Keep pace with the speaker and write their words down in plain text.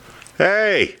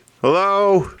Hey,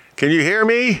 hello? Can you hear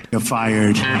me? You're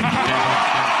fired.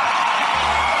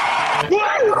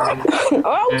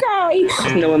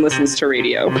 Okay. No one listens to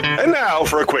radio. And now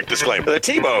for a quick disclaimer. The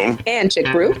T-Bone And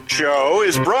Chick Brew. Show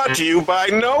is brought to you by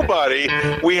nobody.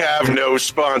 We have no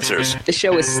sponsors. The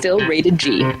show is still rated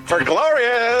G. For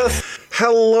Glorious!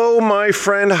 Hello, my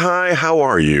friend. Hi, how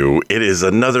are you? It is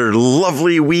another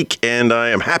lovely week, and I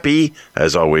am happy,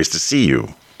 as always, to see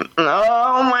you.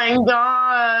 Oh my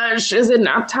gosh. Is it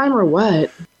nap time or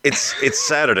what? It's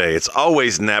Saturday. It's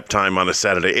always nap time on a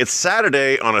Saturday. It's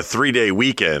Saturday on a 3-day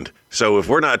weekend. So if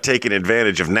we're not taking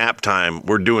advantage of nap time,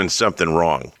 we're doing something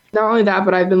wrong. Not only that,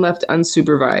 but I've been left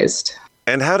unsupervised.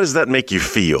 And how does that make you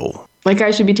feel? Like I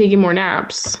should be taking more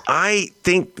naps. I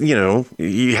think,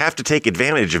 you have to take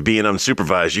advantage of being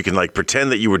unsupervised. You can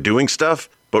pretend that you were doing stuff,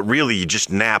 but really you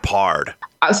just nap hard.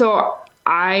 So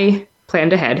I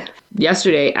planned ahead.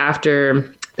 Yesterday,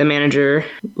 after the manager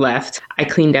left, I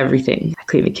cleaned everything. I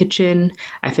cleaned the kitchen.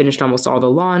 I finished almost all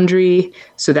the laundry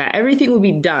so that everything would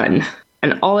be done.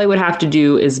 And all I would have to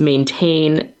do is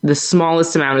maintain the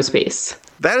smallest amount of space.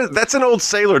 That's an old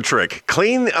sailor trick.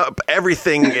 Clean up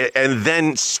everything and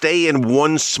then stay in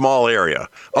one small area.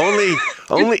 Only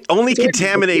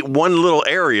contaminate one little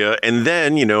area, and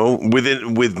then,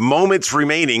 with moments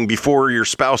remaining before your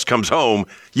spouse comes home,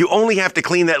 you only have to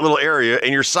clean that little area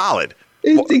and you're solid.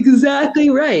 It's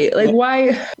exactly right.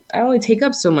 Why I only take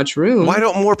up so much room. Why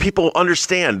don't more people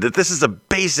understand that this is a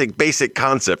basic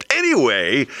concept?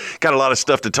 Anyway, got a lot of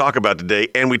stuff to talk about today,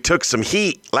 and we took some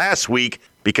heat last week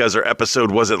because our episode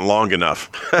wasn't long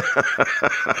enough.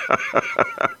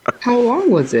 How long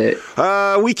was it?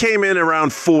 We came in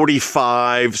around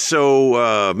 45. So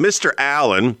Mr.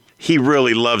 Allen, he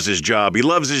really loves his job. He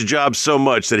loves his job so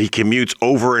much that he commutes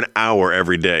over an hour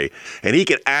every day. And he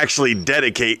can actually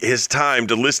dedicate his time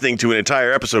to listening to an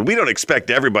entire episode. We don't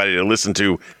expect everybody to listen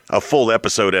to a full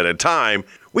episode at a time.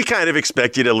 We kind of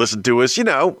expect you to listen to us,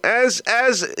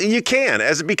 as you can,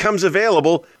 as it becomes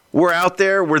available. We're out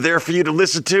there. We're there for you to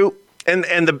listen to. And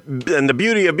the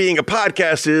beauty of being a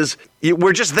podcast is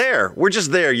we're just there. We're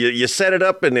just there. You set it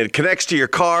up and it connects to your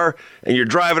car and you're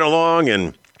driving along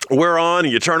and we're on,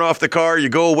 and you turn off the car, you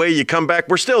go away, you come back,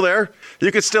 we're still there.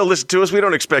 You can still listen to us. We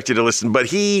don't expect you to listen, but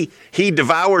he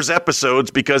devours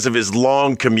episodes because of his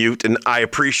long commute, and I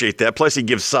appreciate that. Plus, he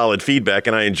gives solid feedback,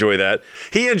 and I enjoy that.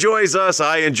 He enjoys us.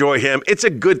 I enjoy him. It's a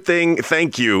good thing.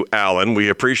 Thank you, Alan. We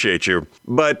appreciate you.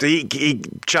 But he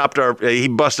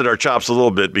busted our chops a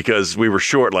little bit because we were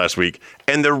short last week.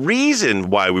 And the reason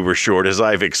why we were short, as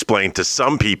I've explained to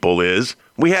some people, is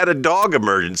we had a dog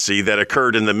emergency that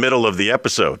occurred in the middle of the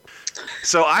episode.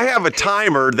 So I have a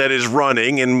timer that is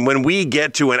running, and when we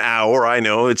get to an hour, I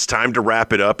know it's time to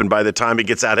wrap it up, and by the time it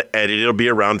gets out of edit, it'll be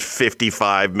around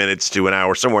 55 minutes to an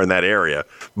hour, somewhere in that area.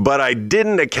 But I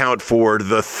didn't account for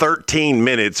the 13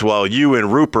 minutes while you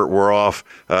and Rupert were off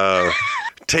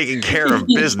taking care of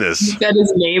business. He said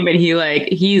his name, and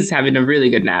he's having a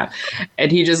really good nap.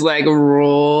 And he just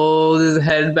rolled his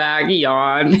head back,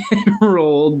 yawned, and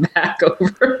rolled back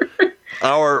over.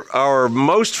 Our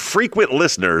most frequent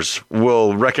listeners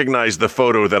will recognize the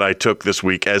photo that I took this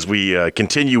week as we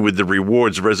continue with the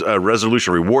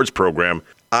resolution rewards program.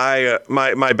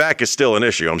 My back is still an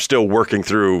issue. I'm still working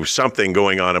through something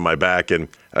going on in my back, and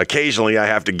occasionally I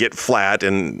have to get flat.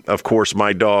 And of course,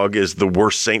 my dog is the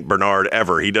worst Saint Bernard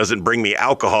ever. He doesn't bring me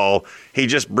alcohol. He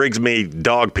just brings me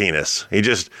dog penis. He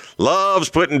just loves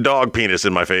putting dog penis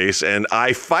in my face, and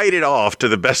I fight it off to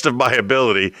the best of my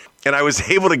ability. And I was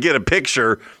able to get a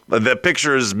picture. The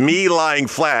picture is me lying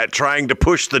flat, trying to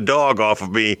push the dog off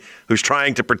of me, who's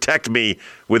trying to protect me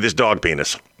with his dog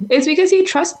penis. It's because he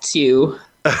trusts you.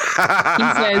 He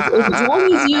says, as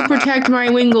long as you protect my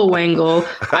wingle wangle,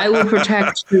 I will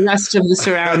protect the rest of the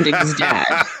surroundings,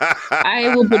 Dad.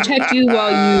 I will protect you while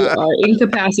you are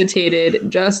incapacitated.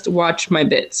 Just watch my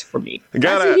bits for me.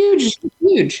 That's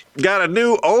huge. Got a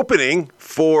new opening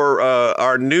for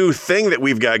our new thing that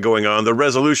we've got going on, the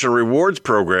Resolution Rewards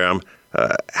program.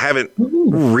 Haven't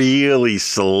really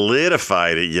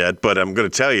solidified it yet, but I'm going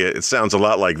to tell you, it sounds a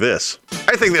lot like this.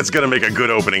 I think that's going to make a good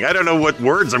opening. I don't know what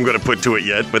words I'm going to put to it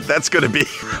yet, but that's going to be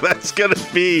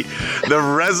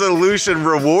the Resolution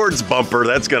Rewards bumper.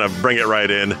 That's going to bring it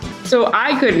right in. So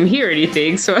I couldn't hear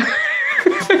anything, so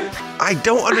I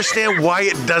don't understand why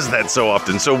it does that so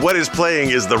often. So what is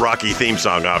playing is the Rocky theme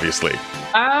song, obviously.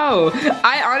 Oh,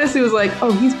 I honestly was like,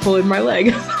 oh, he's pulling my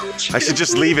leg. I should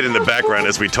just leave it in the background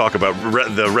as we talk about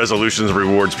the Resolutions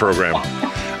Rewards program.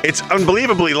 It's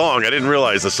unbelievably long. I didn't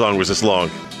realize the song was this long.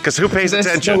 Because who pays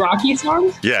attention? The Rocky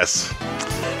song? Yes.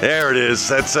 There it is.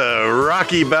 That's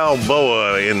Rocky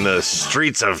Balboa in the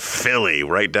streets of Philly,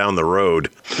 right down the road.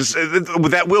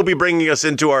 That will be bringing us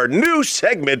into our new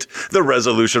segment, the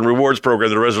Resolution Rewards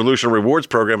Program. The Resolution Rewards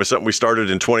Program is something we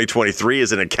started in 2023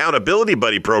 as an accountability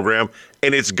buddy program,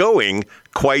 and it's going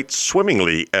quite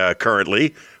swimmingly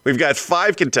currently. We've got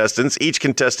 5 contestants. Each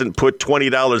contestant put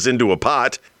 $20 into a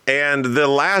pot, and the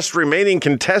last remaining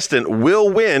contestant will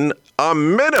win a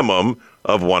minimum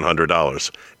of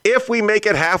 $100. If we make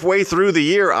it halfway through the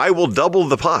year, I will double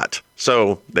the pot.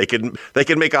 So they can make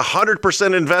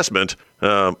 100% investment,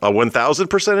 a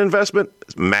 1,000% investment.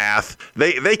 Math.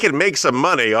 They can make some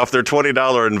money off their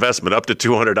 $20 investment, up to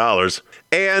 $200.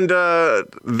 And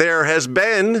there has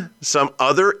been some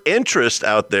other interest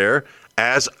out there,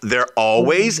 as there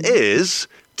always is,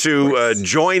 to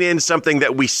join in something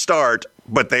that we start,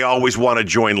 but they always want to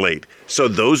join late. So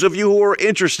those of you who are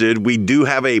interested, we do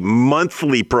have a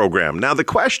monthly program. Now, the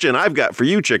question I've got for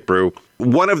you, Chick Brew,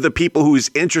 one of the people who's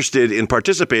interested in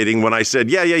participating, when I said,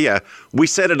 yeah, we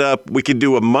set it up, we can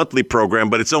do a monthly program,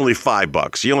 but it's only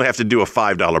 $5. You only have to do a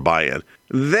 $5 buy-in.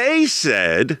 They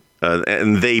said,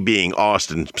 and they being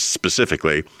Austin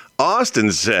specifically,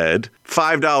 Austin said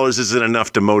 $5 isn't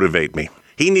enough to motivate me.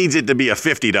 He needs it to be a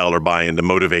 $50 buy-in to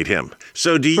motivate him.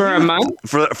 So do you for a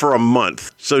month? For a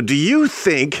month. So do you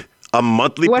think a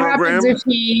monthly program?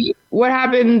 What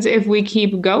happens if we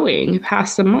keep going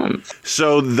past the month?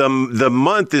 So the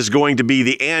month is going to be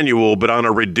the annual, but on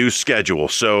a reduced schedule.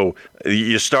 So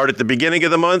you start at the beginning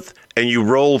of the month and you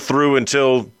roll through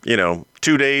until,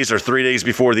 2 days or 3 days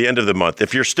before the end of the month.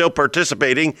 If you're still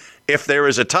participating, if there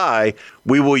is a tie,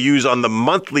 we will use on the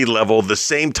monthly level the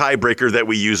same tiebreaker that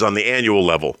we use on the annual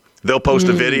level. They'll post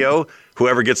a video.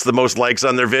 Whoever gets the most likes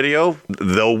on their video,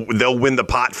 they'll win the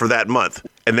pot for that month.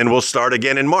 And then we'll start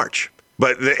again in March.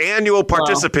 But the annual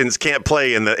participants can't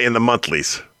play in the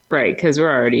monthlies. Right, because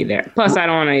we're already there. Plus, I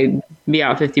don't want to be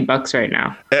out $50 right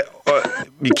now.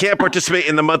 You can't participate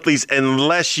in the monthlies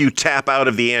unless you tap out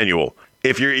of the annual.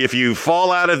 If you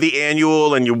fall out of the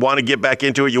annual and you want to get back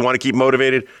into it, you want to keep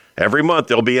motivated, every month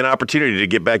there'll be an opportunity to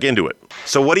get back into it.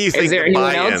 So what do you think? Is there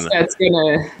anyone else that's going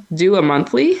to do a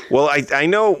monthly? Well, I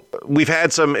know we've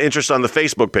had some interest on the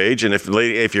Facebook page, and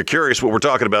if you're curious what we're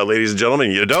talking about, ladies and gentlemen,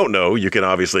 you don't know, you can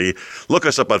obviously look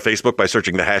us up on Facebook by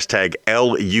searching the hashtag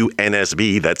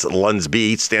LUNSB. That's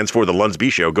Lunsby, stands for The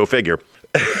Lunsby Show. Go figure.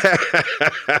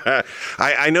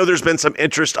 I know there's been some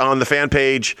interest on the fan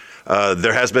page.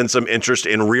 There has been some interest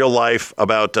in real life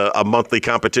about a monthly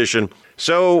competition.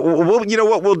 So what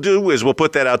we'll do is we'll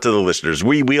put that out to the listeners.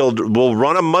 We'll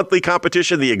run a monthly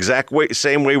competition the exact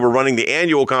same way we're running the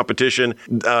annual competition.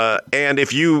 And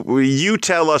if you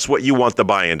tell us what you want the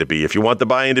buy-in to be. If you want the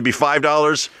buy-in to be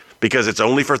 $5 because it's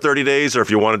only for 30 days, or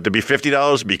if you want it to be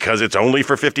 $50 because it's only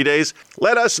for 50 days,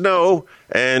 let us know,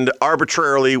 and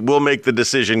arbitrarily we'll make the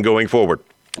decision going forward.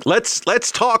 Let's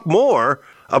talk more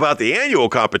about the annual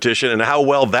competition and how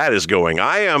well that is going.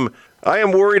 I am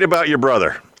worried about your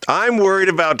brother. I'm worried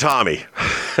about Tommy.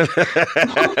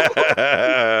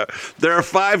 There are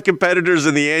 5 competitors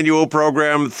in the annual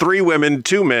program, 3 women,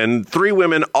 2 men. 3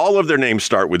 women, all of their names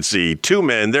start with C. 2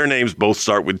 men, their names both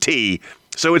start with T.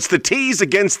 So it's the T's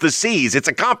against the C's. It's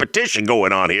a competition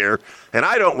going on here, and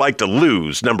I don't like to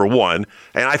lose, number one.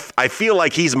 And I feel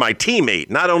like he's my teammate,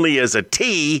 not only as a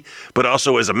T, but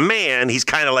also as a man. He's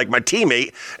kind of like my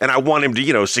teammate, and I want him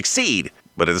to, succeed.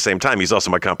 But at the same time, he's also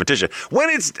my competition. When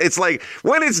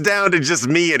it's down to just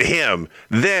me and him,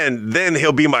 then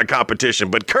he'll be my competition.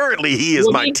 But currently, he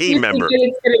is my team member.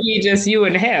 It's going to be just you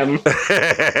and him.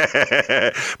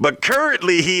 But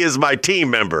currently, he is my team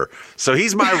member. So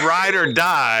he's my ride or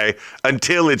die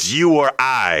until it's you or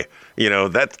I.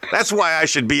 That's why I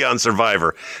should be on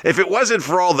Survivor. If it wasn't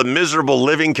for all the miserable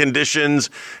living conditions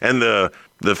and the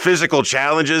physical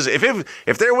challenges,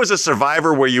 if there was a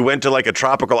Survivor where you went to like a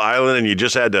tropical island and you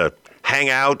just had to hang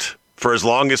out for as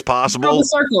long as possible. The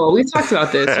Circle. We've talked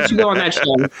about this. You should go on that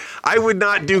show. I would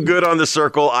not do good on The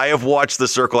Circle. I have watched The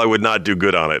Circle. I would not do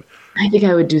good on it. I think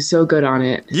I would do so good on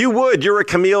it. You would. You're a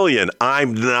chameleon.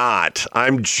 I'm not.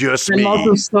 I'm just me. I'm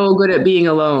also so good at being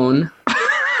alone.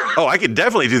 Oh, I could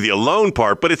definitely do the alone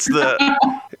part, but it's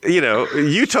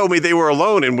you told me they were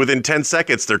alone and within 10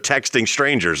 seconds they're texting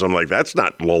strangers. I'm like, that's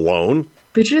not alone.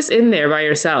 But you're just in there by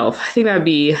yourself. I think that'd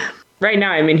be, right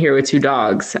now I'm in here with 2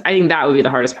 dogs. I think that would be the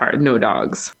hardest part, no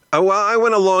dogs. Oh, well, I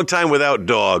went a long time without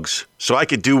dogs, so I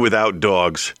could do without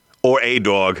dogs or a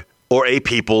dog or a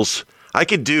peoples. I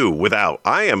could do without.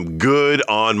 I am good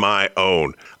on my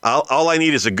own. All I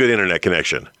need is a good internet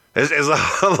connection. As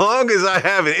long as I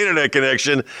have an internet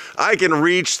connection, I can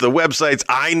reach the websites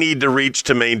I need to reach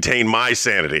to maintain my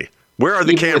sanity. Where are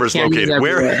the People with cameras cameras located?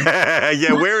 Where? everywhere.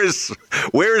 Yeah,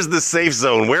 where is the safe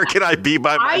zone? Where can I be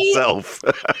by myself?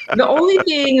 The only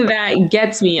thing that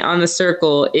gets me on the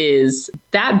circle is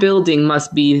that building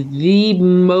must be the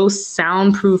most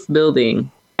soundproof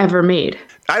building ever made.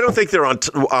 I don't think they're on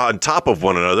top of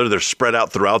one another. They're spread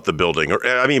out throughout the building.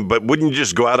 But wouldn't you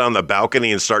just go out on the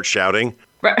balcony and start shouting?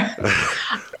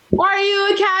 Are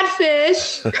you a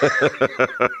catfish?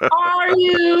 Are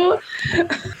you?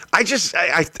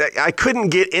 I couldn't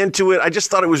get into it. I just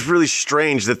thought it was really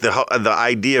strange that the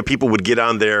idea people would get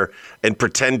on there and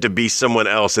pretend to be someone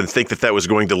else and think that was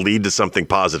going to lead to something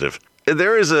positive.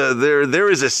 There is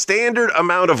a standard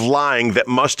amount of lying that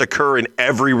must occur in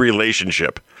every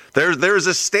relationship. There's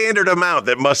a standard amount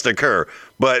that must occur,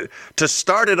 but to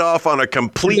start it off on a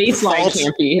complete false,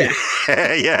 can't be.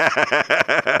 yeah,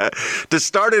 to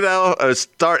start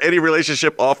any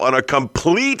relationship off on a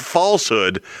complete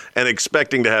falsehood and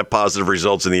expecting to have positive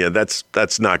results in the end,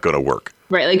 that's not going to work.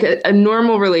 Right, like a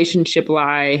normal relationship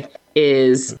lie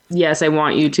is, yes, I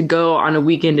want you to go on a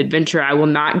weekend adventure. I will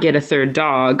not get a third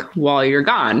dog while you're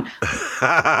gone.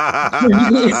 I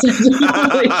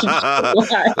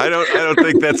don't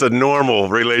think that's a normal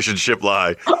relationship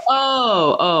lie.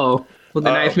 Oh. Well,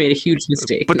 then I've made a huge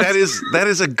mistake. But that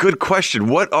is a good question.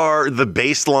 What are the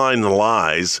baseline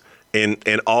lies in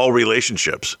all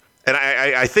relationships? And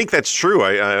I think that's true.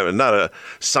 I'm not a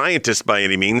scientist by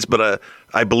any means, but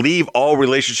I believe all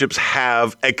relationships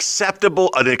have an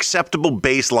acceptable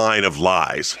baseline of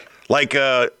lies. Like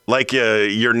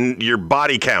your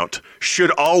body count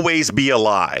should always be a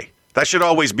lie. That should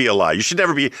always be a lie. You should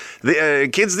never be.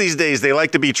 Kids these days, they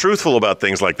like to be truthful about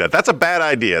things like that. That's a bad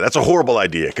idea. That's a horrible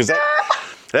idea because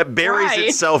that buries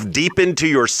itself deep into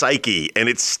your psyche and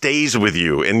it stays with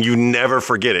you and you never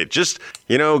forget it. Just,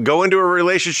 go into a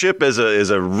relationship as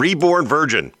a reborn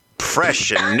virgin,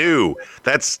 fresh and new.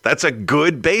 That's a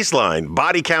good baseline.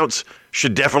 Body counts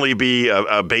should definitely be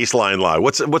a baseline lie.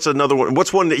 What's another one?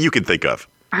 What's one that you could think of?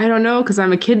 I don't know, because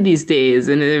I'm a kid these days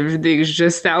and everything's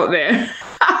just out there.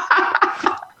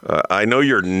 I know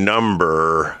your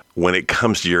number when it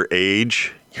comes to your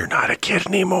age. You're not a kid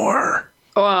anymore.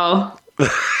 Well,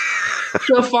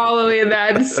 so following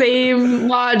that same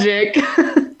logic,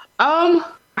 I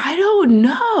don't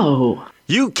know.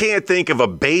 You can't think of a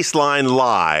baseline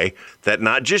lie that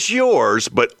not just yours,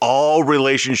 but all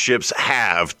relationships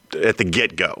have at the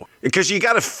get-go. Because you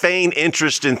got to feign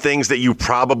interest in things that you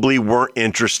probably weren't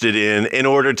interested in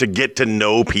order to get to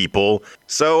know people.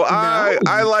 So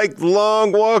I like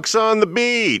long walks on the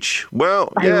beach.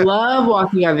 Well, yeah. I love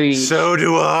walking on the beach. So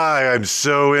do I. I'm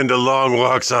so into long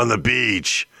walks on the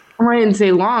beach. I didn't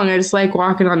say long. I just like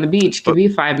walking on the beach. Give me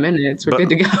 5 minutes. We're good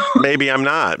to go. Maybe I'm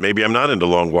not. Maybe I'm not into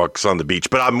long walks on the beach,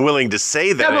 but I'm willing to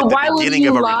say that at the beginning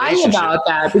of a relationship. Why would you lie about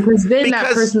that? Because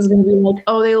that person's going to be like,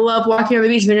 oh, they love walking on the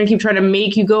beach. They're going to keep trying to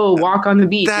make you go walk on the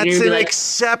beach. That's an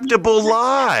acceptable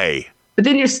lie. But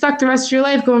then you're stuck the rest of your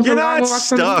life going for long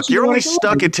walks on the beach. You're only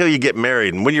stuck until you get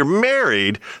married. And when you're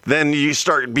married, then you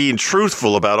start being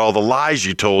truthful about all the lies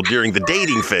you told during the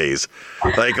dating phase.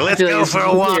 Like, let's go for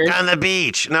a walk on the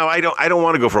beach. No, I don't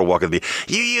want to go for a walk on the beach.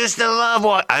 You used to love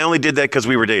walk. I only did that because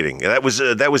we were dating. That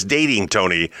was dating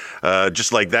Tony.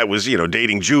 Just like that was,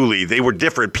 dating Julie. They were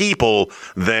different people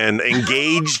than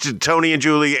engaged Tony and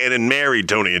Julie and then married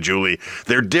Tony and Julie.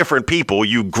 They're different people.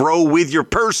 You grow with your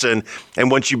person,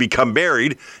 and once you become married,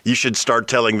 you should start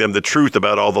telling them the truth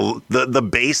about all the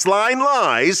baseline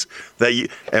lies that you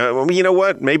know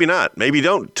what? Maybe not. Maybe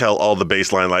don't tell all the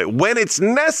baseline lies. When it's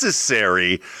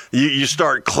necessary, you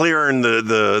start clearing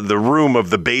the room of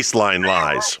the baseline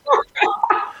lies.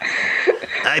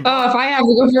 If I have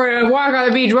to go for a walk on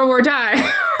the beach one more time.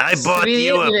 I bought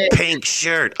you a pink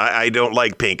shirt. I don't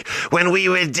like pink. When we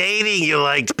were dating, you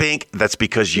liked pink. That's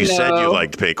because you said you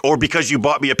liked pink. Or because you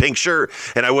bought me a pink shirt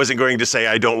and I wasn't going to say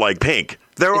I don't like pink.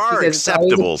 There are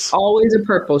acceptables. Always a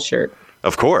purple shirt.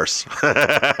 Of course. Which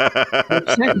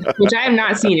I have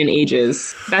not seen in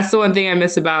ages. That's the one thing I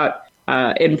miss about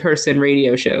in-person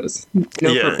radio shows.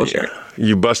 Purple shirt.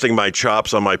 You busting my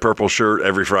chops on my purple shirt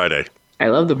every Friday. I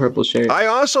love the purple shirt. I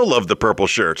also love the purple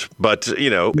shirt, but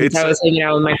it's. I was hanging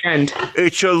out with my friend.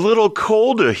 It's a little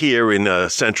colder here in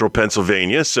central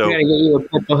Pennsylvania, so. I'm gonna get you a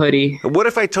purple hoodie. What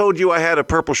if I told you I had a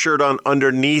purple shirt on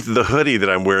underneath the hoodie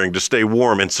that I'm wearing to stay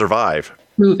warm and survive?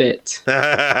 Prove it.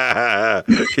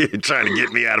 You're trying to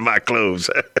get me out of my clothes.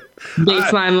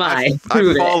 Baseline lie.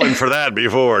 I've fallen for that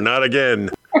before. Not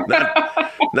again.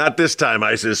 Not this time,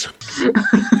 Isis.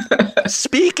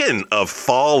 Speaking of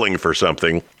falling for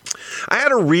something, I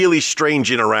had a really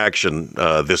strange interaction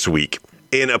this week.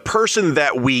 In a person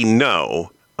that we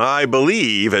know, I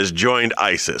believe, has joined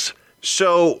ISIS.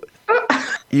 So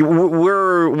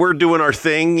we're doing our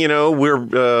thing. You know,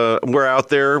 we're out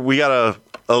there. We got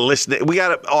a listen. We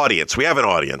got an audience. We have an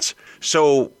audience.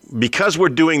 So because we're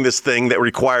doing this thing that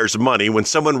requires money, when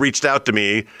someone reached out to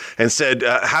me and said,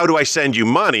 how do I send you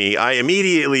money? I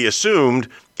immediately assumed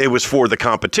it was for the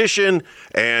competition.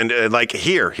 And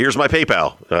here's my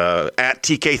PayPal, at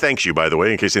TK Thanks You, by the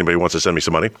way, in case anybody wants to send me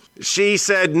some money. She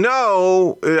said,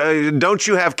 no, don't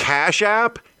you have Cash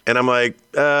App? And I'm like,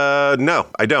 no,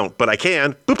 I don't, but I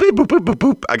can. Boop, boop, boop, boop, boop,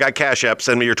 boop. I got Cash App.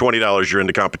 Send me your $20. You're in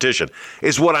the competition,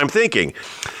 is what I'm thinking.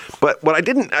 But what I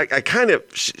didn't, I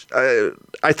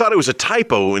thought it was a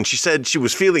typo. And she said she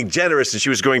was feeling generous and she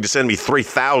was going to send me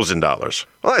 $3,000.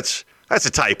 Well, that's a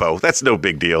typo. That's no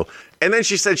big deal. And then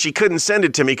she said she couldn't send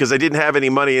it to me because I didn't have any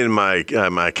money in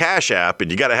my Cash App, and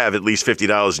you got to have at least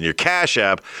 $50 in your Cash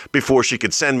App before she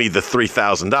could send me the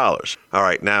 $3,000. All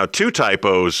right, now 2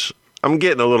 typos. I'm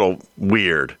getting a little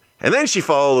weird. And then she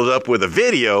followed up with a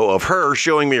video of her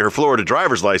showing me her Florida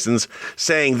driver's license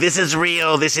saying, this is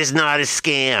real, this is not a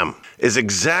scam, is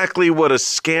exactly what a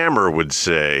scammer would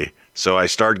say. So I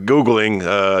start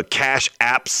Googling Cash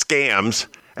App scams.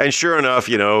 And sure enough,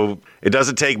 you know, it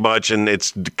doesn't take much and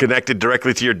it's connected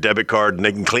directly to your debit card and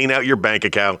they can clean out your bank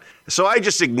account. So I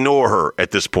just ignore her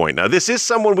at this point. Now, this is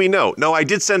someone we know. No, I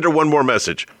did send her one more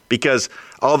message because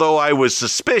although I was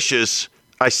suspicious,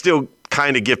 I still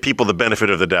kind of give people the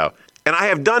benefit of the doubt. And I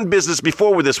have done business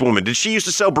before with this woman. Did she used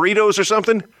to sell burritos or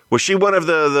something? Was she one of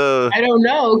the... I don't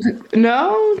know.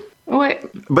 No?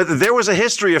 What? But there was a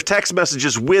history of text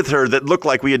messages with her that looked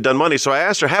like we had done money. So I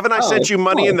asked her, haven't I sent you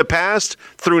money in the past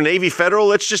through Navy Federal?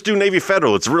 Let's just do Navy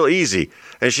Federal. It's real easy.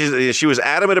 And she was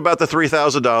adamant about the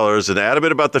 $3,000 and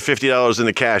adamant about the $50 in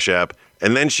the Cash App.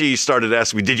 And then she started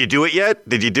asking me, did you do it yet?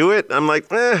 Did you do it? I'm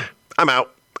like, I'm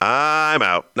out. I'm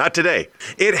out. Not today.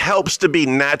 It helps to be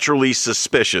naturally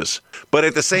suspicious. But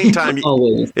at the same time, you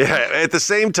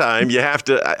have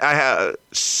to, I have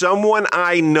someone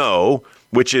I know,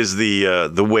 which is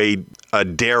the way a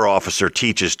DARE officer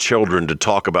teaches children to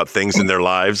talk about things in their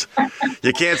lives.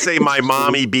 You can't say my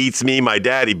mommy beats me, my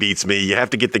daddy beats me. You have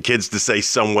to get the kids to say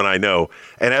someone I know.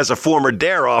 And as a former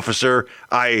DARE officer,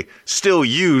 I still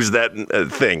use that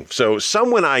thing. So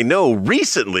someone I know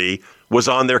recently was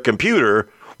on their computer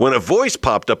when a voice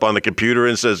popped up on the computer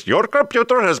and says, your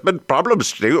computer has been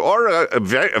problems or a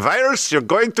virus, you're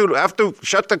going to have to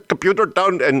shut the computer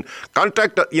down and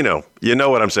contact, you know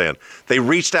what I'm saying. They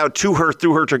reached out to her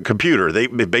through her computer.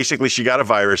 She got a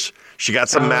virus, she got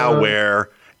some malware,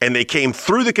 and they came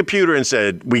through the computer and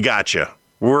said, we got you.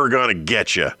 We're going to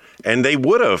get you. And they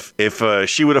would have, if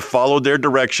she would have followed their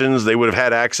directions, they would have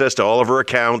had access to all of her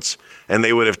accounts, and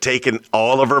they would have taken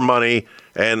all of her money.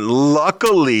 And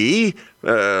luckily,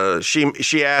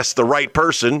 she asked the right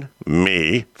person,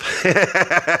 me.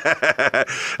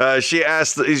 She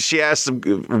asked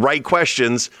the right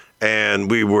questions, and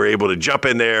we were able to jump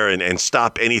in there and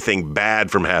stop anything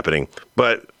bad from happening.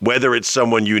 But whether it's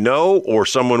someone you know or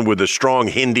someone with a strong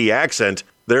Hindi accent,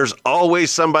 there's always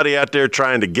somebody out there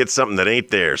trying to get something that ain't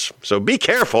theirs. So be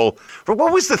careful. But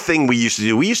what was the thing we used to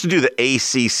do? We used to do the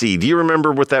ACC. Do you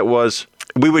remember what that was?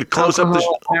 We would close up the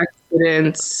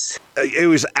accidents. It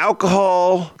was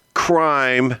alcohol,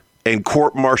 crime, and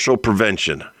court-martial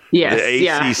prevention. Yes, the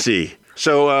ACC. Yeah.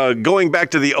 So going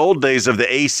back to the old days of the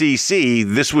ACC,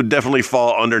 this would definitely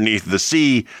fall underneath the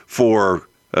C for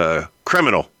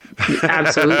criminal.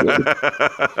 Absolutely.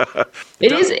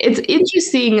 It's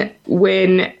interesting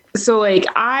the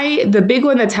big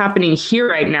one that's happening here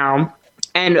right now,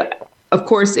 and of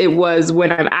course it was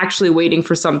when I'm actually waiting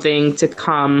for something to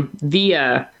come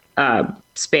via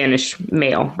Spanish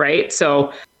mail, right?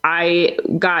 So I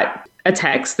got a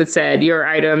text that said your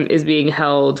item is being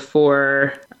held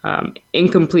for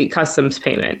incomplete customs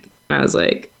payment. And I was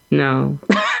like, no.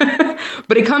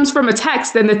 But it comes from a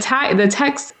text, and the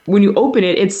text, when you open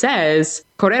it, it says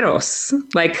Correros.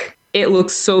 Like, it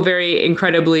looks so very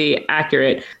incredibly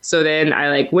accurate. So then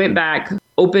I went back,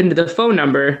 opened the phone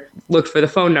number, looked for the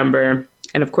phone number,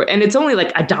 and of course, and it's only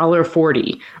like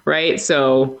 $1.40, right?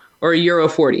 So, or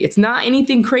 €1.40. It's not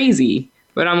anything crazy,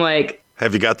 but I'm like,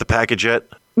 have you got the package yet?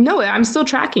 No, I'm still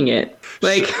tracking it.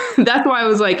 That's why I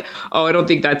was like, oh, I don't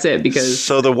think that's it, because...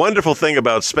 So the wonderful thing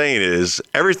about Spain is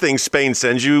everything Spain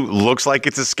sends you looks like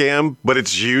it's a scam, but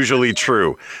it's usually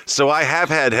true. So I have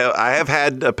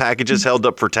had packages held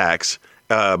up for tax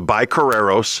by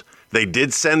Correros. They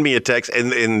did send me a text,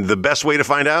 and the best way to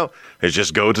find out is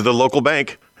just go to the local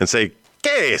bank and say,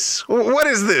 ¿Qué es? What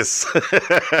is this?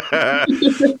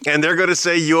 And they're going to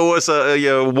say you owe us a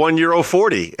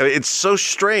 €1.40. It's so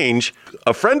strange.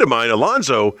 A friend of mine,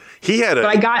 Alonzo, he had But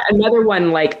I got another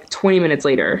one like 20 minutes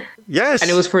later. Yes.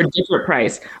 And it was for a different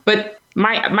price. But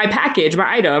my package,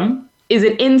 my item,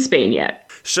 isn't in Spain yet.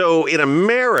 So in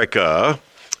America,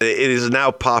 it is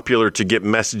now popular to get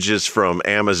messages from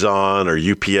Amazon or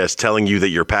UPS telling you that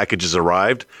your package has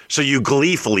arrived. So you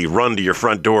gleefully run to your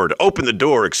front door to open the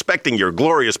door, expecting your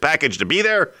glorious package to be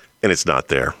there, and it's not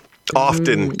there.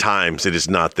 Oftentimes it is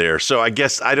not there. So I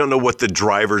guess I don't know what the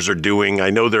drivers are doing. I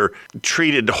know they're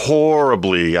treated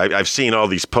horribly. I've seen all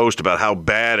these posts about how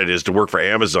bad it is to work for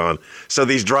Amazon. So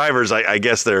these drivers, I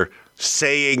guess they're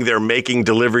saying they're making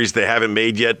deliveries they haven't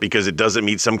made yet because it doesn't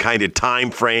meet some kind of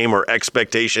time frame or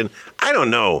expectation. I don't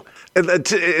know.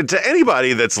 To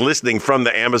anybody that's listening from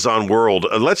the Amazon world,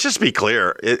 let's just be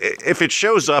clear. If it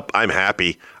shows up, I'm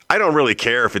happy. I don't really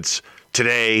care if it's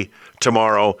today,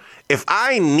 tomorrow. If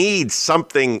I need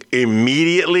something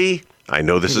immediately, I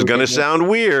know this is going to sound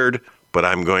weird, but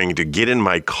I'm going to get in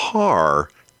my car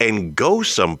and go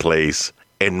someplace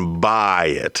and buy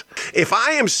it. If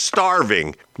I am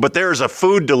starving, but there's a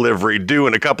food delivery due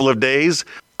in a couple of days,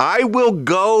 I will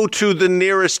go to the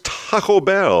nearest Taco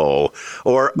Bell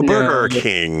or Burger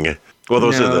King. Well,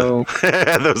 those are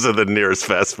the nearest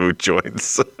fast food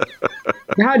joints.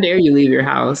 How dare you leave your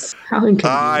house? How inconvenient.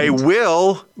 I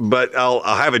will, but I'll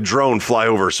have a drone fly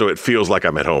over so it feels like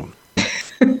I'm at home.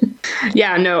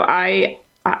 Yeah, no, I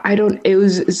don't. It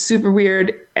was super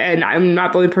weird, and I'm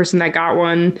not the only person that got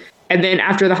one. And then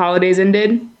after the holidays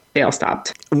ended, they all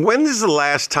stopped. When is the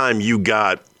last time you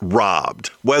got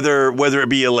robbed? Whether it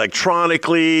be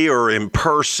electronically or in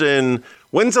person,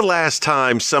 when's the last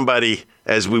time somebody,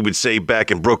 as we would say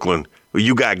back in Brooklyn,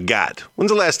 you got?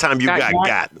 When's the last time you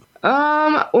got?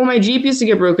 Well, my Jeep used to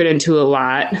get broken into a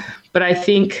lot, but I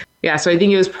think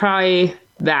it was probably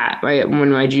that, right,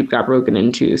 when my Jeep got broken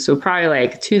into. So probably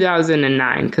like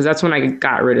 2009, because that's when I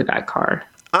got rid of that car.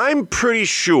 I'm pretty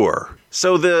sure.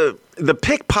 So the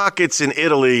pickpockets in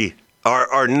Italy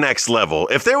are next level.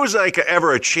 If there was like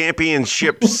ever a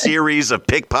championship series of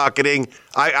pickpocketing,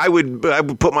 I would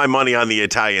put my money on the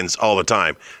Italians all the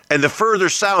time. And the further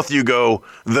south you go,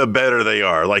 the better they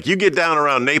are. Like you get down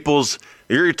around Naples,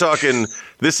 you're talking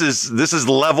this is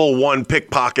level 1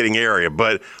 pickpocketing area.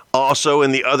 But also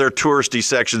in the other touristy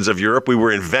sections of Europe, we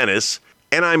were in Venice,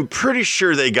 and I'm pretty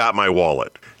sure they got my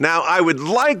wallet. Now I would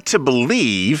like to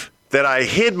believe that I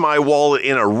hid my wallet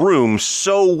in a room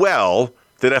so well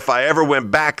that if I ever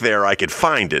went back there, I could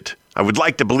find it. I would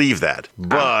like to believe that.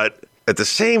 But at the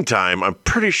same time, I'm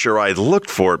pretty sure I looked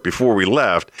for it before we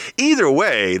left. Either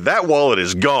way, that wallet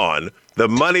is gone. The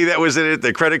money that was in it,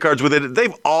 the credit cards with it,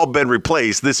 they've all been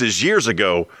replaced. This is years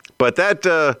ago. But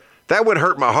that one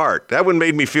hurt my heart. That one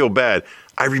made me feel bad.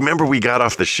 I remember we got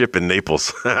off the ship in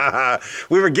Naples.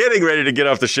 We were getting ready to get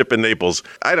off the ship in Naples.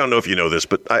 I don't know if you know this,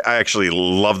 but I actually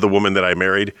love the woman that I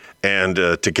married. And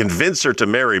to convince her to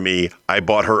marry me, I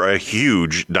bought her a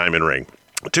huge diamond ring.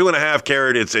 2.5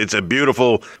 carat. It's a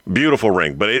beautiful, beautiful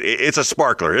ring, but it's a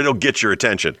sparkler. It'll get your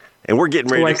attention. And we're getting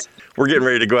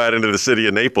ready to go out into the city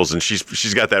of Naples, and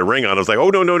she's got that ring on. I was like, oh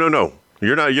no.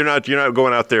 You're not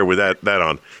going out there with that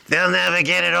on. They'll never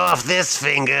get it off this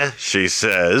finger, she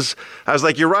says. I was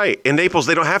like, you're right. In Naples,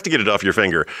 they don't have to get it off your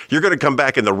finger. You're going to come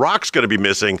back and the rock's going to be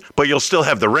missing, but you'll still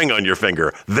have the ring on your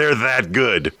finger. They're that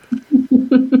good.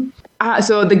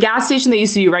 So the gas station that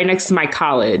used to be right next to my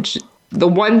college, the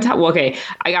one time,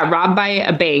 I got robbed by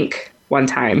a bank one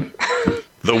time.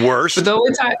 The worst? But the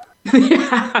only time.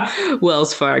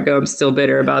 Wells Fargo. I'm still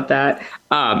bitter about that.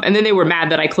 And then they were mad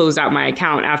that I closed out my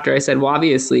account after I said, well,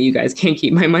 obviously you guys can't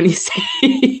keep my money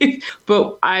safe.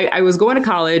 But I was going to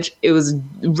college. It was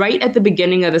right at the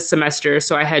beginning of the semester.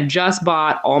 So I had just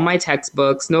bought all my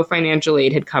textbooks. No financial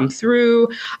aid had come through.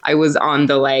 I was on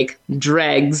the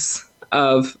dregs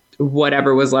of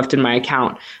whatever was left in my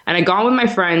account. And I gone with my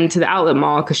friend to the outlet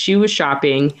mall because she was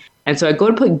shopping. And so I go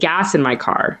to put gas in my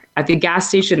car at the gas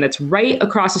station that's right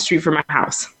across the street from my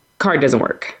house. Card doesn't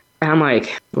work. And I'm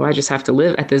like, well, I just have to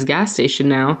live at this gas station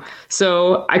now.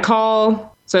 So I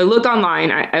look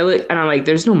online, I look, and I'm like,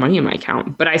 there's no money in my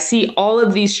account. But I see all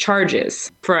of these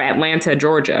charges for Atlanta,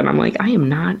 Georgia. And I'm like, I am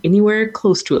not anywhere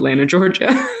close to Atlanta,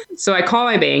 Georgia. So I call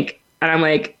my bank and I'm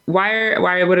like, what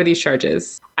are these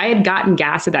charges? I had gotten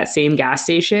gas at that same gas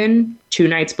station 2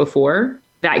 nights before.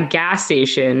 That gas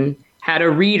station had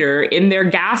a reader in their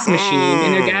gas machine,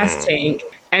 in their gas tank.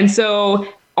 And so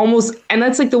and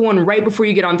that's the one right before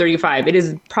you get on 35. It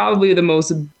is probably the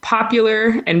most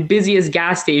popular and busiest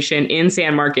gas station in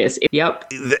San Marcos. Yep.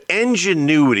 The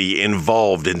ingenuity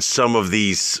involved in some of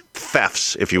these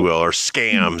thefts, if you will, or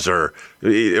scams or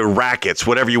rackets,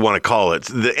 whatever you want to call it.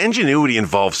 The ingenuity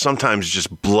involved sometimes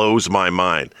just blows my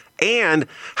mind. And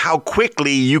how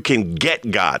quickly you can get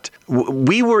got.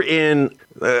 We were in,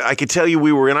 I could tell you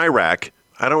we were in Iraq.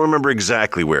 I don't remember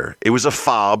exactly where. It was a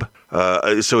FOB.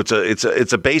 So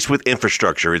it's a base with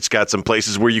infrastructure. It's got some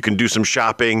places where you can do some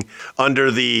shopping under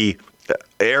the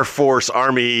Air Force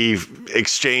Army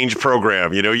exchange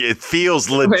program. You know, it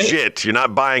feels legit. Right. You're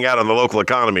not buying out on the local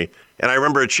economy. And I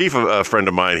remember a friend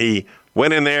of mine, he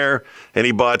went in there and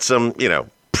he bought some,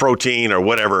 protein or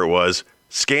whatever it was,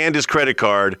 scanned his credit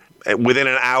card. Within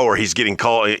an hour, he's getting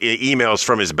emails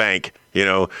from his bank.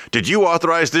 Did you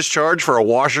authorize this charge for a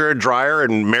washer and dryer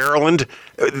in Maryland?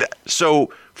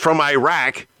 So from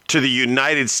Iraq to the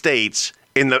United States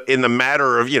in the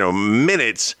matter of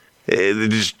minutes,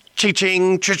 just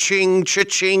cha-ching, cha-ching,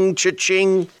 cha-ching,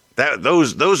 cha-ching.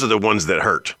 Those are the ones that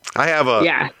hurt. I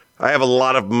have a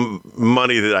lot of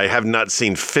money that I have not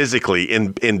seen physically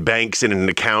in banks and in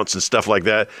accounts and stuff like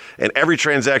that. And every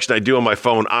transaction I do on my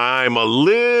phone, I'm a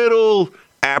little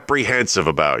apprehensive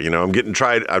about. I'm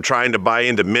trying to buy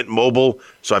into Mint Mobile,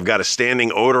 so I've got a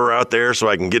standing order out there so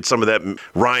I can get some of that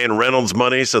Ryan Reynolds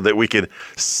money so that we can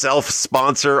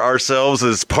self-sponsor ourselves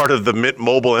as part of the Mint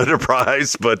Mobile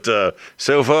enterprise. But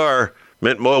so far,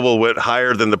 Mint Mobile went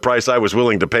higher than the price I was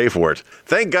willing to pay for it.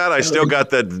 Thank God I still got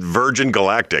that Virgin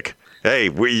Galactic. Hey,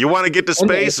 you want to get to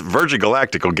space? Virgin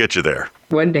Galactic will get you there.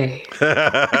 One day.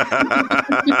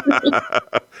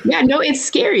 Yeah, no, it's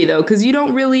scary, though, because you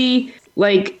don't really,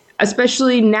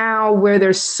 especially now where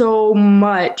there's so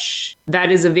much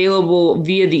that is available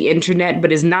via the internet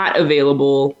but is not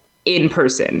available in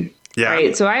person. Yeah.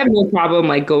 Right? So I have no problem,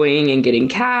 going and getting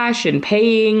cash and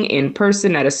paying in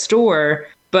person at a store.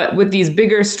 But with these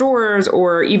bigger stores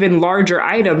or even larger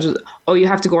items, you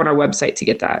have to go on our website to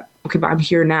get that. Okay, but I'm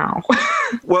here now.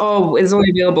 Well, it's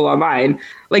only available online.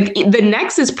 The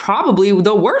Next is probably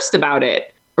the worst about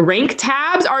it. Rank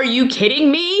tabs? Are you kidding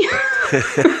me?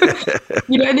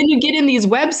 And then you get in these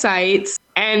websites,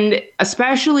 and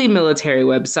especially military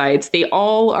websites, they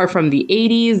all are from the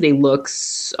 80s. They look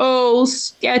so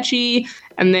sketchy.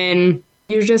 And then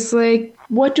you're just like,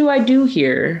 what do I do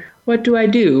here? What do I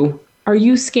do? Are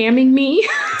you scamming me?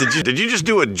 Did you just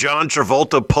do a John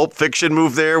Travolta Pulp Fiction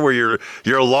move there where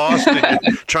you're lost and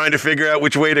you're trying to figure out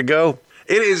which way to go?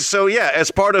 It is. So, yeah, as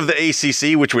part of the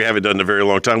ACC, which we haven't done in a very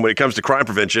long time, when it comes to crime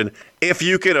prevention, if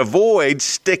you can avoid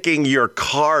sticking your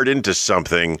card into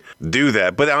something, do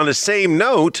that. But on the same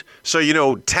note,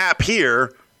 so, tap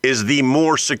here is the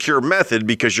more secure method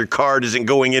because your card isn't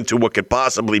going into what could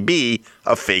possibly be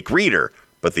a fake reader.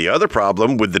 But the other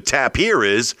problem with the tap here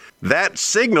is that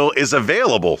signal is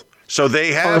available. So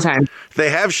they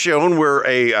have shown where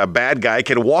a bad guy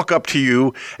can walk up to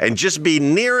you and just be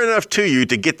near enough to you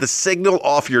to get the signal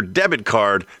off your debit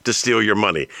card to steal your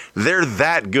money. They're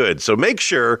that good. So make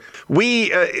sure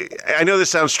I know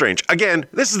this sounds strange. Again,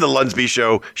 this is the Lunsby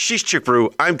Show. She's Chick Brew.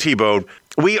 I'm T-Bone.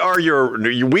 We are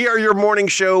your morning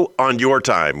show on your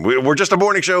time. We're just a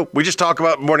morning show. We just talk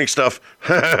about morning stuff,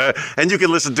 and you can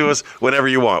listen to us whenever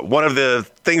you want. One of the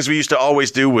things we used to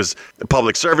always do was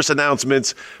public service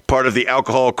announcements, part of the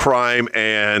alcohol, crime,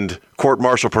 and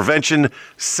court-martial prevention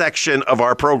section of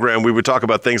our program. We would talk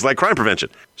about things like crime prevention.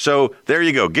 So there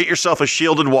you go. Get yourself a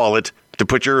shielded wallet to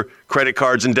put your credit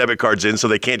cards and debit cards in so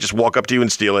they can't just walk up to you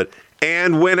and steal it.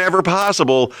 And whenever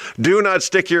possible, do not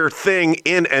stick your thing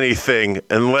in anything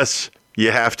unless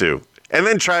you have to. And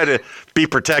then try to be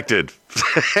protected.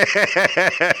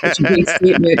 That's a big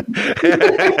statement.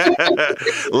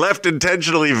 Left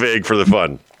intentionally vague for the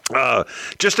fun.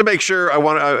 Just to make sure,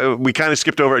 we kind of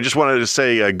skipped over. I just wanted to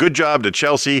say good job to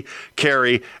Chelsea,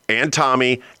 Carrie, and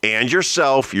Tommy, and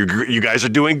yourself. You guys are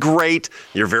doing great.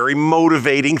 You're very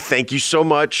motivating. Thank you so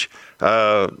much.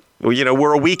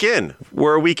 We're a week in.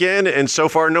 And so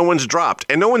far no one's dropped.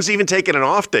 And no one's even taken an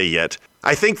off day yet.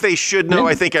 I think they should know.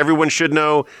 I think everyone should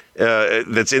know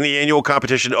that's in the annual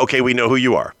competition. Okay, we know who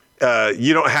you are.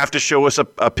 You don't have to show us a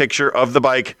picture of the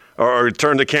bike or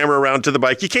turn the camera around to the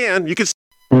bike. You can.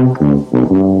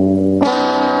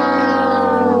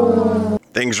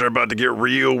 Things are about to get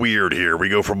real weird here. We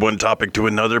go from one topic to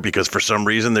another because for some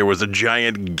reason there was a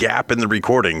giant gap in the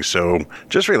recording. So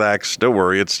just relax. Don't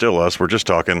worry. It's still us. We're just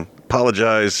talking.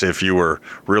 Apologize if you were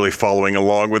really following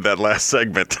along with that last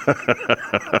segment.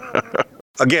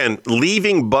 Again,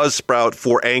 leaving Buzzsprout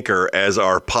for Anchor as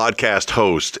our podcast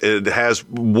host, it has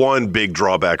one big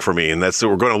drawback for me, and that's that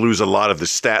we're going to lose a lot of the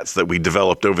stats that we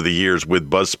developed over the years with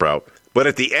Buzzsprout. But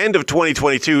at the end of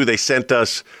 2022, they sent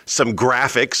us some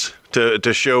graphics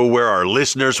to show where our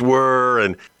listeners were.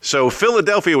 And so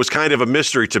Philadelphia was kind of a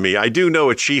mystery to me. I do know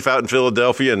a chief out in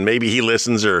Philadelphia, and maybe he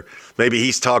listens, or maybe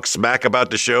he's talked smack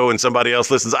about the show and somebody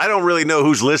else listens. I don't really know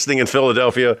who's listening in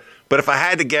Philadelphia, but if I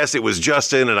had to guess, it was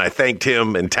Justin, and I thanked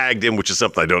him and tagged him, which is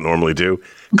something I don't normally do.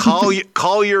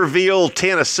 Collierville,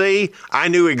 Tennessee. I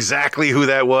knew exactly who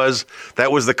that was.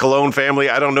 That was the Cologne family.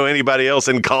 I don't know anybody else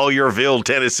in Collierville,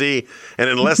 Tennessee. And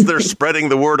unless they're spreading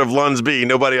the word of Lunsby,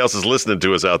 nobody else is listening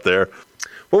to us out there.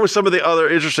 What were some of the other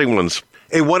interesting ones?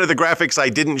 Hey, one of the graphics I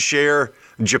didn't share,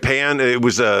 Japan, it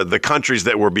was the countries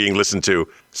that were being listened to.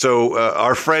 So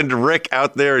our friend Rick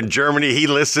out there in Germany, he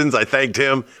listens. I thanked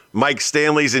him. Mike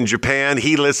Stanley's in Japan.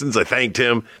 He listens. I thanked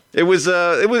him. It was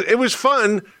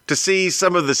fun to see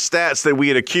some of the stats that we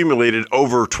had accumulated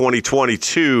over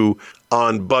 2022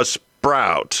 on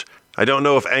Buzzsprout. I don't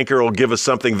know if Anchor will give us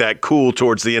something that cool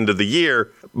towards the end of the year,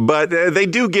 but they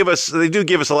do give us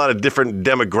a lot of different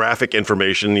demographic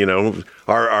information. You know,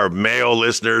 our male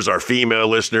listeners, our female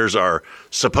listeners, our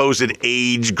supposed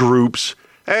age groups.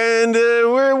 And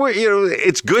we're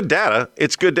it's good data.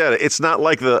 It's good data. It's not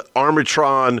like the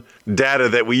Armatron data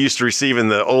that we used to receive in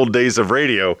the old days of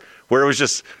radio, where it was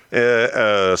just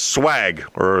swag,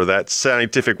 or that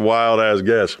scientific wild-ass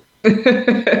guess.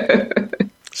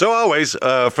 So always,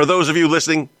 for those of you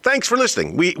listening, thanks for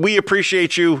listening. We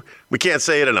appreciate you. We can't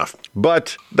say it enough.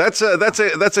 But that's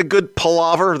a good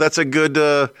palaver. That's a good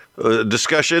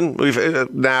discussion.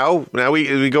 Now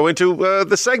we go into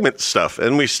the segment stuff,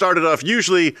 and we started off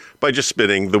usually by just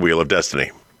spinning the Wheel of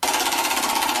Destiny.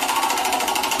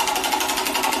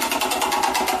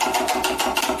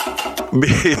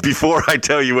 Before I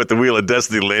tell you what the Wheel of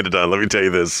Destiny landed on, let me tell you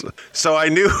this. So I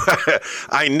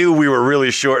knew we were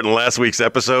really short in last week's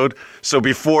episode. So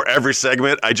before every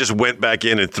segment, I just went back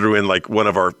in and threw in like one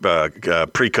of our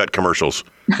pre-cut commercials,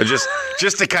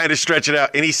 just to kind of stretch it out.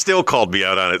 And he still called me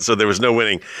out on it, so there was no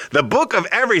winning. The Book of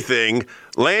Everything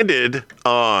landed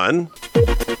on.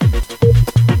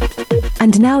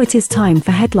 And now it is time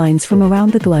for headlines from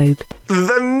around the globe.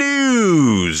 The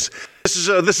news.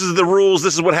 This is the rules.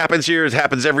 This is what happens here. It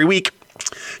happens every week.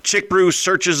 Chick Brew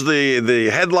searches the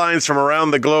headlines from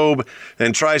around the globe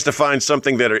and tries to find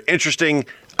something that are interesting.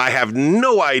 I have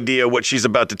no idea what she's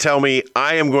about to tell me.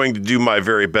 I am going to do my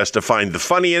very best to find the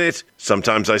funny in it.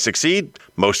 Sometimes I succeed.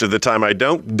 Most of the time I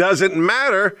don't. Doesn't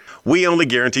matter. We only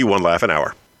guarantee one laugh an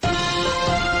hour.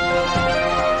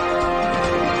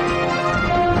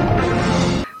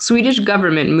 Swedish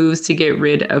government moves to get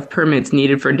rid of permits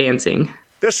needed for dancing.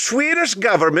 The Swedish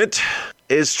government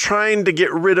is trying to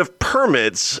get rid of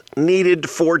permits needed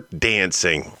for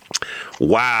dancing.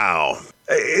 Wow.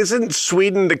 Isn't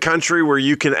Sweden the country where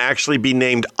you can actually be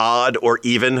named odd or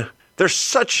even? There's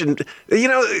such an,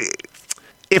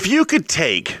 if you could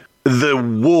take the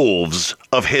wolves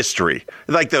of history,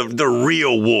 like the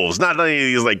real wolves, not any of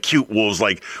these like cute wolves,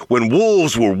 like when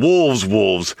wolves were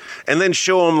wolves, and then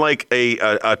show them like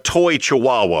a toy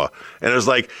chihuahua, and it was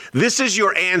like, this is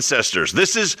your ancestors,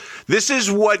 this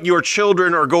is what your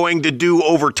children are going to do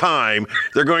over time.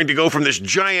 They're going to go from this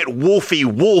giant wolfy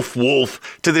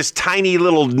wolf to this tiny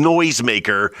little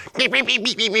noisemaker.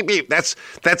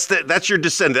 That's your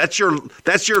descendant.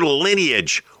 That's your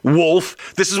lineage,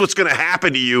 wolf. This is what's going to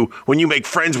happen to you when you make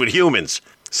friends with humans.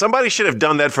 Somebody should have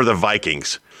done that for the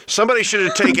Vikings. Somebody should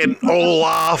have taken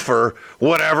Olaf or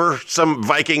whatever, some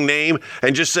Viking name,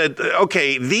 and just said,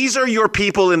 okay, these are your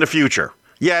people in the future.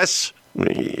 Yes,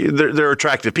 they're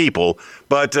attractive people,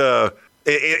 but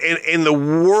in the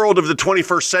world of the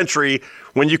 21st century,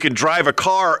 when you can drive a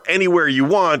car anywhere you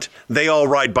want, they all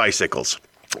ride bicycles.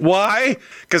 Why?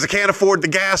 Because they can't afford the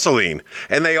gasoline,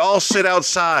 and they all sit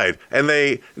outside, and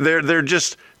they're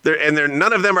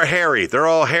none of them are hairy. They're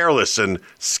all hairless and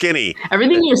skinny.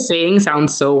 Everything you're saying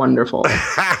sounds so wonderful.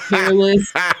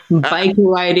 Hairless, bike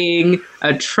riding,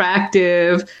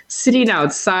 attractive, sitting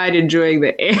outside enjoying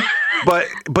the air. But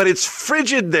it's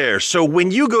frigid there. So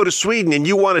when you go to Sweden and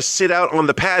you want to sit out on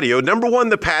the patio, number one,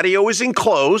 the patio is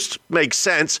enclosed. Makes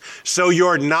sense. So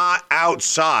you're not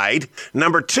outside.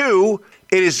 Number two,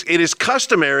 it is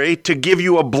customary to give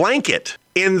you a blanket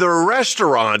in the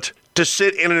restaurant to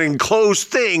sit in an enclosed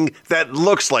thing that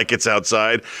looks like it's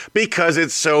outside because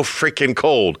it's so freaking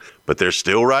cold. But they're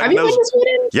still riding those. Have you been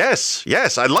to Sweden?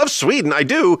 Yes. I love Sweden. I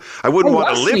do. I wouldn't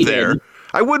want to live there.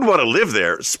 I wouldn't want to live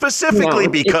there specifically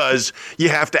because you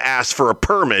have to ask for a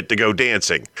permit to go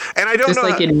dancing. And I don't know. Just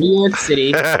like in New York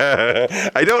City.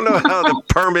 I don't know how the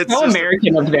permits. How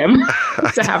American of them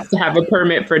to have a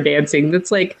permit for dancing.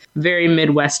 That's like very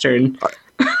Midwestern.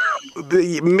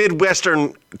 the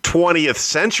Midwestern 20th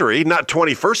century, not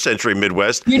 21st century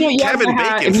Midwest. Kevin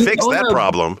Bacon fixed that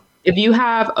problem. If you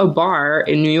have a bar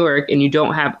in New York and you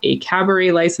don't have a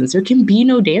cabaret license, there can be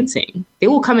no dancing. They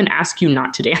will come and ask you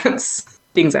not to dance.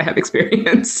 Things I have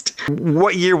experienced.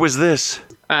 What year was this?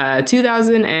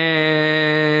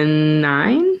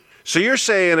 2009. So you're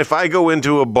saying if I go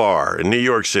into a bar in New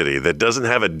York City that doesn't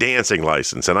have a dancing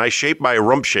license and I shape my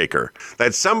rump shaker,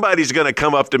 that somebody's going to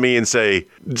come up to me and say,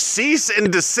 cease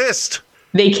and desist?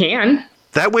 They can.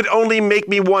 That would only make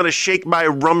me want to shake my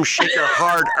rump shaker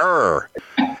harder.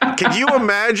 Can you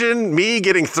imagine me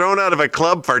getting thrown out of a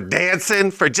club for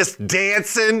dancing, for just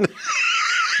dancing?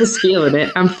 Just feeling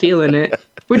it. I'm feeling it.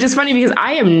 Which is funny because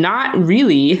I am not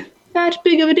really that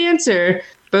big of a dancer.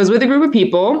 But I was with a group of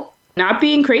people, not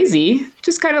being crazy,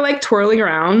 just kind of like twirling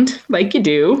around like you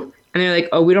do. And they're like,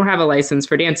 oh, we don't have a license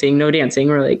for dancing. No dancing.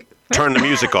 We're like, turn the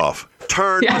music off.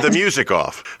 Turn the music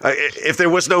off. If there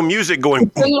was no music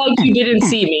going. Like you didn't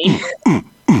see me.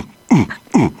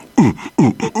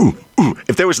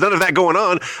 If there was none of that going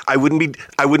on, I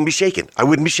wouldn't be shaking. I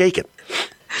wouldn't be shaking.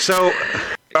 So,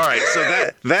 all right. So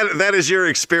that is your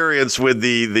experience with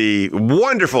the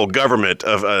wonderful government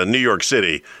of New York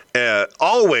City.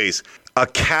 Always a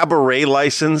cabaret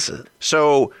license.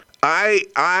 So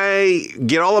I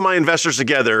get all of my investors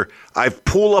together. I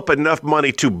pool up enough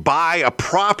money to buy a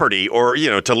property or,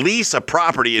 to lease a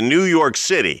property in New York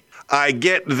City. I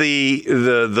get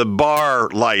the bar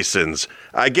license.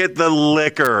 I get the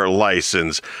liquor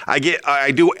license.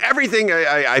 I do everything.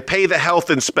 I pay the health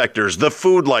inspectors, the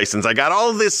food license. I got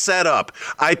all this set up.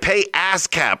 I pay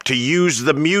ASCAP to use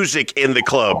the music in the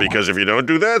club because if you don't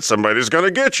do that, somebody's going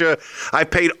to get you. I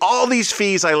paid all these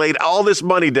fees. I laid all this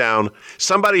money down.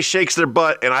 Somebody shakes their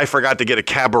butt and I forgot to get a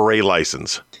cabaret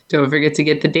license. Don't forget to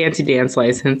get the Dancy Dance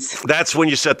license. That's when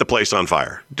you set the place on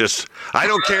fire. I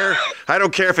don't care. I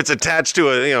don't care if it's attached to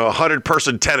a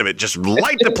 100-person tenement. Just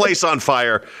light the place on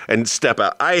fire and step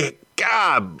out.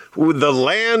 God, the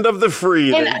land of the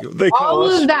free. They call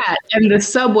us. All of that, and the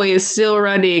subway is still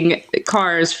running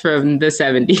cars from the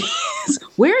 70s.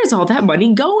 Where is all that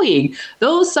money going?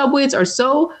 Those subways are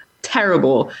so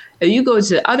terrible. And you go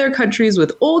to other countries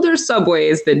with older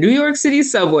subways than New York City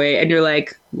subway, and you're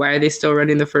like, why are they still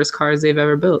running the first cars they've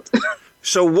ever built?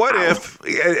 So what if,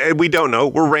 and we don't know,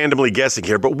 we're randomly guessing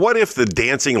here, but what if the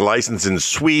dancing license in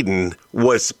Sweden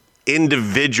was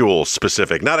individual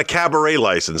specific, not a cabaret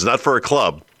license, not for a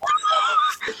club?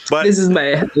 But this is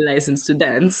my license to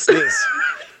dance.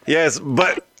 Yes,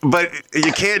 but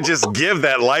you can't just give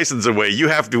that license away. You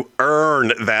have to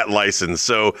earn that license.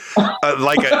 So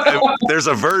there's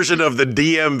a version of the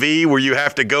DMV where you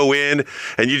have to go in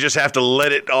and you just have to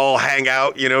let it all hang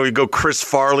out. You go Chris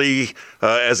Farley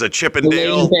as a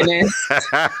Chippendale.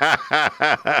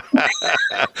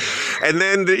 And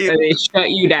then they shut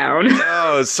you down.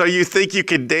 Oh, so you think you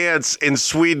can dance in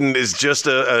Sweden is just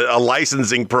a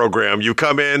licensing program. You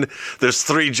come in, there's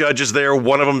 3 judges there.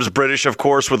 One of them is British, of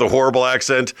course, with a horrible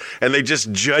accent. And they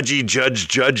just judge you,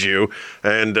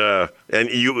 and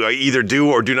you either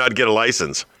do or do not get a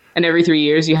license. And every 3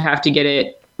 years, you have to get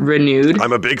it renewed.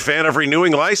 I'm a big fan of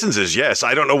renewing licenses. Yes,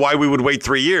 I don't know why we would wait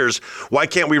 3 years. Why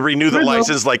can't we renew the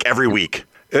license like every week?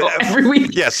 Every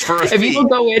week. Yes, for a fee. If you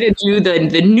go in and do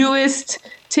the newest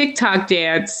TikTok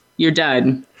dance, you're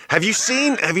done. Have you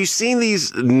seen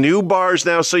these new bars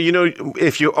now? So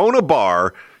if you own a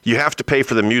bar, you have to pay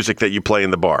for the music that you play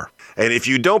in the bar. And if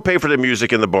you don't pay for the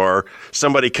music in the bar,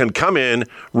 somebody can come in,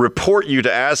 report you to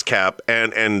ASCAP,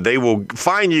 and they will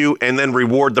fine you and then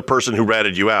reward the person who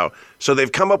ratted you out. So they've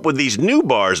come up with these new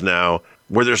bars now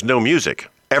where there's no music.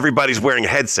 Everybody's wearing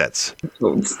headsets.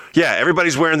 Yeah,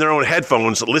 everybody's wearing their own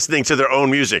headphones, listening to their own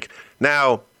music.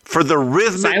 Now, for the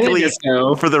rhythmically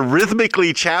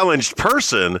challenged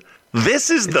person, this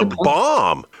is the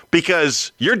bomb.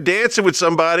 Because you're dancing with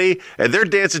somebody and they're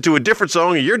dancing to a different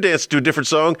song and you're dancing to a different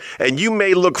song and you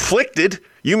may look flicked,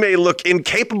 you may look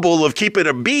incapable of keeping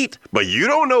a beat, but you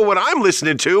don't know what I'm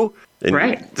listening to. And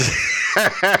right.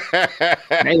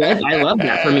 I love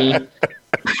that for me.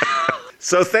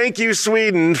 So thank you,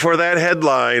 Sweden, for that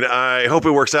headline. I hope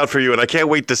it works out for you, and I can't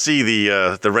wait to see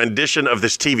the rendition of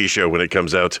this TV show when it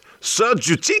comes out. So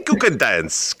you think you can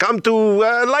dance? Come to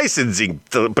licensing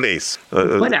place.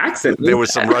 What accent? There were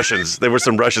some Russians. There were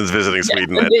some Russians visiting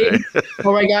Sweden that day.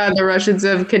 Oh my God, the Russians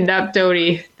have kidnapped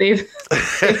Tony. They've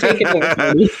taken over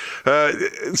Tony.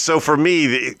 So for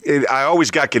me, I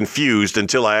always got confused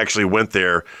until I actually went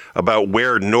there about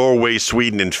where Norway,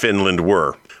 Sweden, and Finland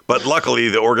were. But luckily,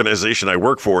 the organization I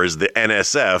work for is the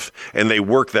NSF, and they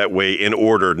work that way in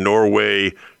order: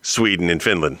 Norway, Sweden, and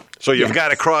Finland. So you've got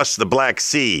to cross the Black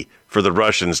Sea for the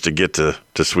Russians to get to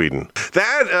Sweden.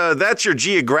 That's your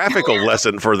geographical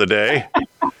lesson for the day.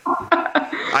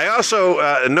 I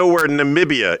also know where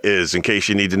Namibia is, in case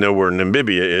you need to know where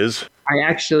Namibia is. I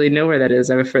actually know where that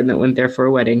is. I have a friend that went there for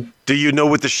a wedding. Do you know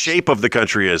what the shape of the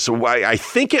country is? So I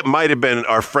think it might have been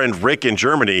our friend Rick in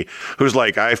Germany who's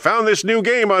like, I found this new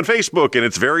game on Facebook, and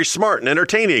it's very smart and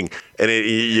entertaining. And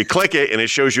you click it, and it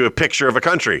shows you a picture of a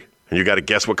country. And you got to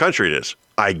guess what country it is.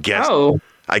 I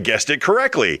guessed it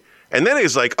correctly. And then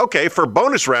he's like, okay, for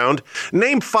bonus round,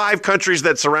 name 5 countries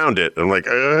that surround it. I'm like,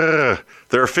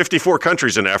 there are 54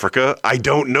 countries in Africa. I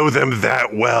don't know them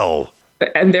that well.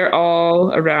 And they're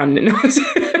all around.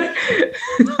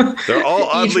 They're all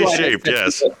oddly shaped,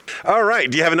 yes. All right.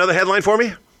 Do you have another headline for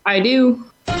me? I do.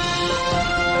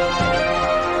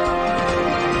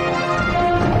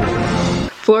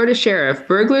 Florida sheriff,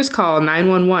 burglars call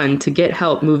 911 to get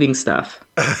help moving stuff.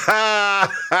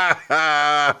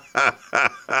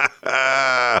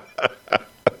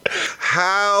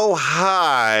 How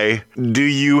high do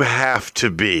you have to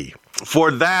be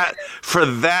for that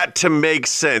to make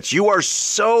sense? You are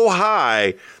so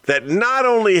high that not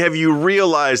only have you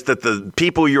realized that the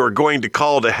people you are going to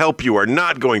call to help you are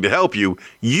not going to help you,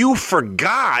 you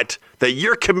forgot that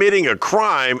you're committing a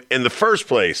crime in the first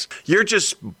place. You're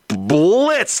just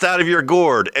blitzed out of your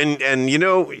gourd. And you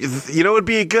know it'd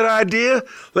be a good idea?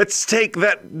 Let's take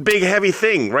that big heavy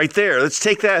thing right there. Let's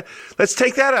take that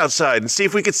outside and see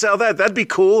if we could sell that. That'd be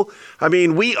cool. I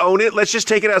mean, we own it. Let's just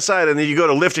take it outside. And then you go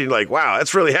to lift it and you're like, wow,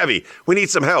 that's really heavy. We need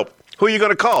some help. Who are you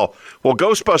going to call? Well,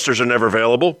 Ghostbusters are never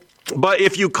available. But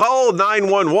if you call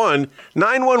 911,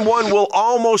 911 will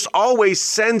almost always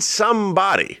send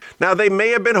somebody. Now, they may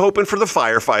have been hoping for the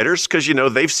firefighters because,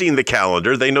 they've seen the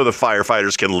calendar. They know the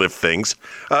firefighters can lift things.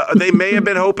 They may have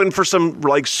been hoping for some,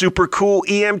 super cool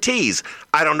EMTs.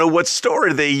 I don't know what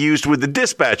story they used with the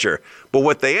dispatcher, but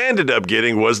what they ended up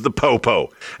getting was the popo.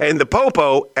 And the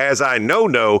popo, as I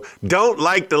know, don't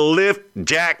like to lift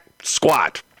jack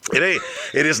squat. It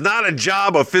is not a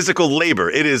job of physical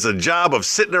labor. It is a job of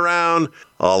sitting around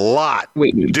a lot,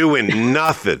 doing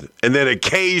nothing, and then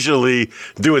occasionally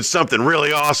doing something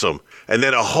really awesome, and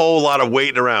then a whole lot of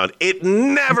waiting around. It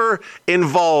never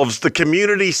involves the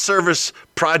community service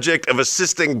project of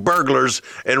assisting burglars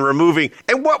and removing.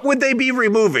 And what would they be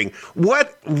removing?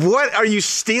 What are you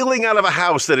stealing out of a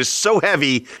house that is so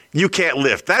heavy you can't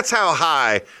lift? That's how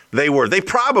high they were. They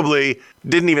probably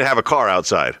didn't even have a car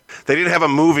outside. They didn't have a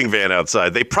moving van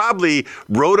outside. They probably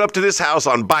rode up to this house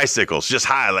on bicycles, just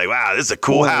high, like, wow, this is a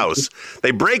cool house.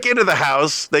 They break into the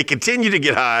house, they continue to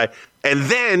get high, and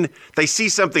then they see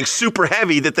something super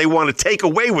heavy that they want to take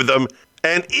away with them.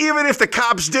 And even if the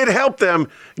cops did help them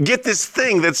get this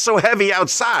thing that's so heavy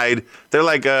outside, they're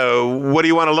like, what do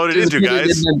you want to load it into, guys?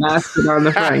 Put it in the basket on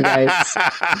the front, guys.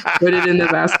 Put it in the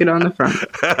basket on the front.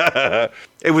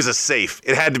 It was a safe.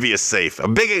 It had to be a safe. A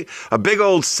big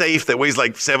old safe that weighs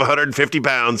like 750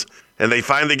 pounds. And they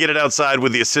finally get it outside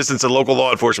with the assistance of local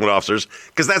law enforcement officers,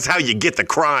 because that's how you get the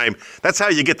crime. That's how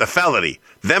you get the felony.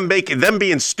 Them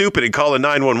being stupid and calling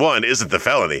 911 isn't the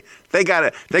felony. They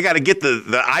gotta get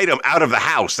the item out of the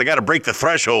house. They gotta break the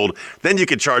threshold. Then you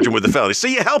can charge them with the felony. So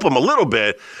you help them a little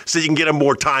bit so you can get them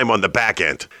more time on the back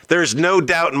end. There's no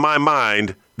doubt in my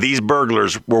mind these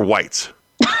burglars were whites.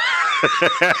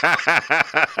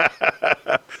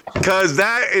 Because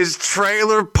that is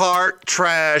Trailer Park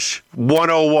Trash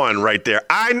 101 right there.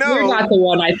 I know. You're not the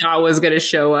one I thought was going to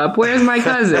show up. Where's my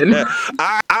cousin?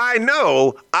 I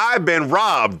know I've been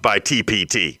robbed by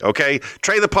TPT, okay?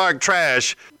 Trailer Park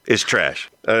Trash is trash.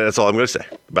 That's all I'm going to say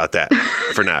about that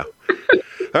for now.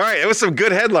 All right, it was some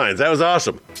good headlines. That was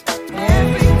awesome.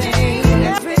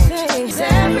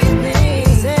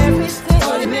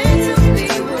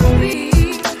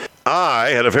 I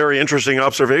had a very interesting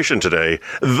observation today.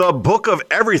 The Book of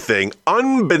Everything,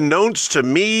 unbeknownst to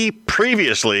me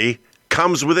previously,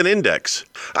 comes with an index.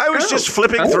 I was just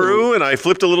flipping through, and I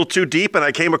flipped a little too deep, and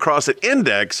I came across an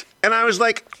index, and I was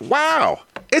like, wow,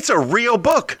 it's a real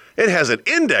book. It has an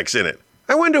index in it.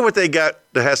 I wonder what they got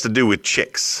that has to do with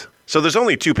chicks. So there's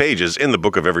only 2 pages in the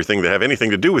Book of Everything that have anything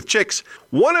to do with chicks.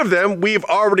 One of them we've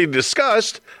already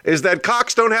discussed is that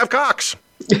cocks don't have cocks.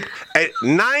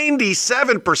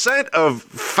 97%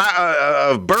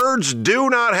 of birds do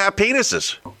not have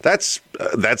penises. That's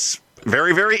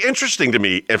very, very interesting to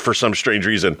me, and for some strange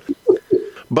reason.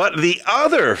 But the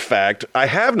other fact I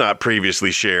have not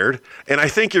previously shared, and I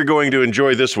think you're going to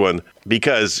enjoy this one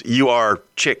because you are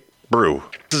chick brew.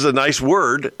 This is a nice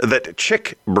word that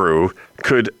chick brew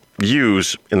could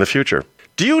use in the future.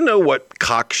 Do you know what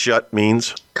cockshut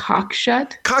means?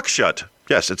 Cockshut? Cockshut.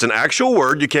 Yes, it's an actual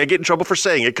word. You can't get in trouble for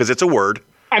saying it because it's a word.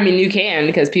 I mean, you can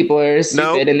because people are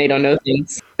stupid and they don't know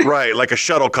things. Right, like a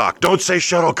shuttlecock. Don't say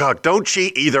shuttlecock. Don't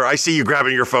cheat either. I see you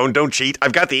grabbing your phone. Don't cheat.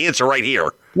 I've got the answer right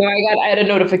here. No, I had a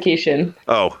notification.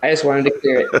 Oh. I just wanted to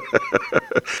clear it.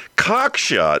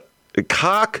 Cockshut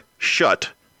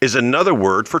is another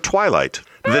word for twilight.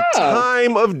 The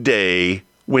time of day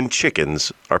when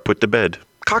chickens are put to bed.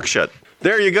 Cockshut.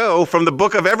 There you go. From the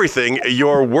book of everything,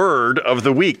 your word of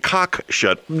the week,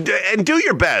 cockshut. And do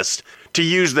your best to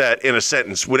use that in a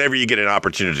sentence whenever you get an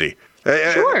opportunity.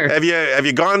 Sure. Have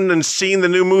you gone and seen the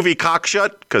new movie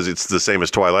Cockshut? Because it's the same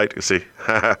as Twilight. You see?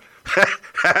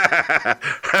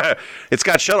 It's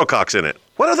got shuttlecocks in it.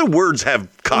 What other words have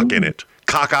cock in it?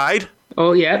 Cockeyed?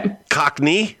 Oh, yep.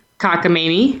 Cockney?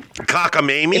 Cockamamie.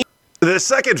 Cockamamie? The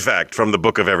second fact from the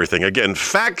book of everything. Again,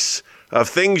 facts of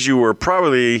things you were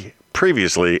probably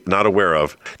previously not aware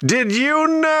of. Did you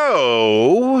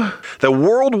know that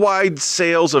worldwide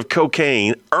sales of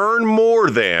cocaine earn more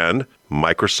than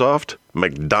Microsoft,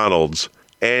 McDonald's,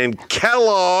 and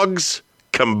Kellogg's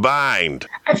combined?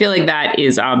 I feel like that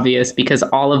is obvious because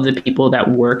all of the people that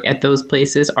work at those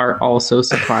places are also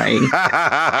supplying.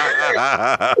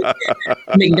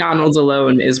 McDonald's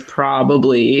alone is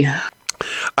probably...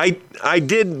 I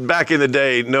did back in the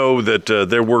day know that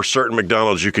there were certain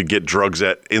McDonald's you could get drugs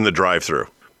at in the drive-thru.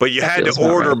 But you had to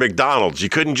order McDonald's. You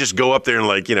couldn't just go up there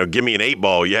and give me an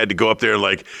 8-ball. You had to go up there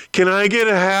and can I get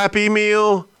a Happy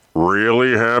Meal?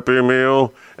 Really Happy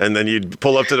Meal? And then you'd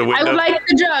pull up to the window. I would like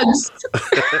the drugs.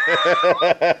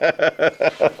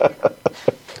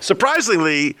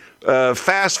 Surprisingly,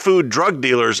 fast food drug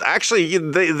dealers, actually,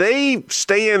 they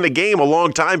stay in the game a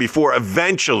long time before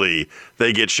eventually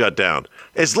they get shut down.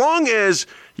 As long as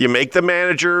you make the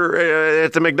manager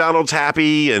at the McDonald's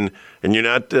happy and you're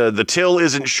not, the till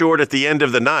isn't short at the end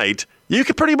of the night, you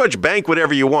can pretty much bank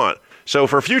whatever you want. So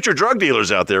for future drug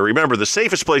dealers out there, remember the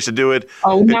safest place to do it.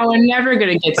 Oh, no, we're never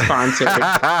going to get sponsored.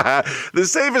 The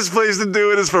safest place to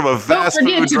do it is from a fast food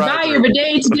Don't forget to buy your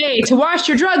bidet today to wash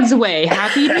your drugs away.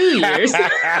 Happy New Year's.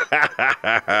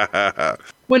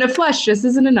 When a flush just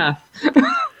isn't enough.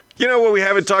 You know what we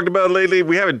haven't talked about lately?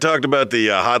 We haven't talked about the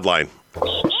hotline.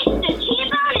 It's the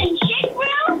T-Bone and Chick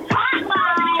Grill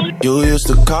hotline. You used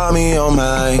to call me on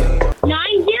my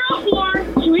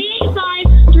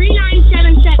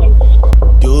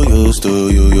 904-385-3977. You used to.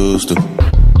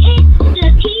 It's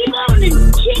the T-Bone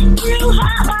and Chick Grill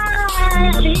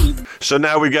hotline. So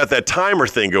now we've got that timer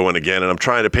thing going again, and I'm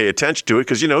trying to pay attention to it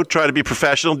because, try to be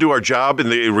professional, do our job in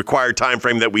the required time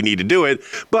frame that we need to do it.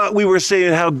 But we were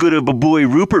saying how good of a boy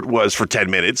Rupert was for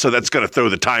 10 minutes, so that's going to throw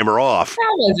the timer off.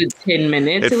 That wasn't 10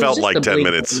 minutes. It felt like 10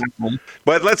 minutes.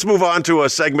 But let's move on to a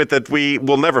segment that we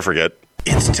will never forget.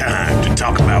 It's time to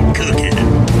talk about cooking.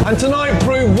 And tonight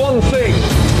prove one thing.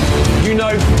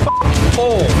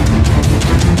 All.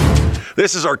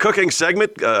 This is our cooking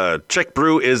segment. Chick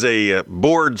Brew is a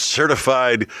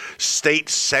board-certified,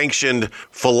 state-sanctioned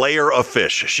filleter of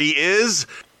fish. She is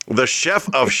the chef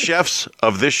of chefs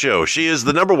of this show. She is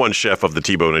the number one chef of the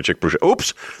T-Bone and Chick Brew show.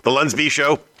 Oops, the Lunsby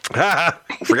show.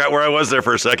 Forgot where I was there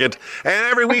for a second. And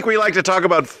every week we like to talk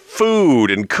about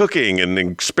food and cooking and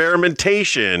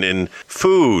experimentation in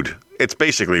food. It's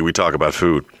basically we talk about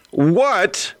food.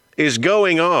 What is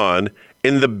going on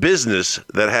in the business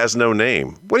that has no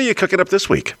name? What are you cooking up this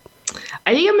week?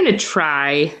 I think I'm going to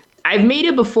try. I've made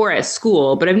it before at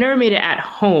school, but I've never made it at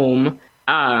home.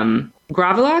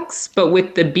 Gravlax, but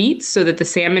with the beets so that the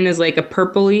salmon is like a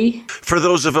purpley. For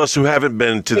those of us who haven't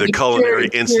been to the Culinary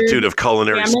Institute of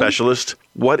Culinary Specialists,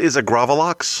 what is a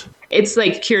Gravlax? It's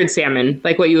like cured salmon,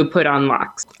 like what you would put on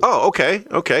lox. Oh,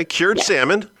 okay. Cured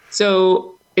salmon.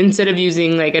 So instead of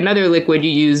using like another liquid,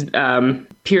 you use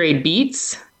pureed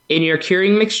beets in your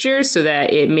curing mixture so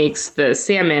that it makes the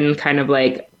salmon kind of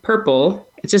like purple.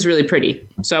 It's just really pretty.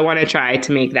 So I want to try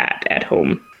to make that at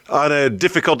home. On a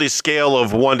difficulty scale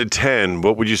of 1 to 10,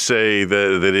 what would you say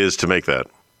that is to make that?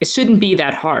 It shouldn't be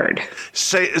that hard.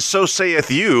 So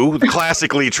saith you,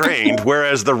 classically trained,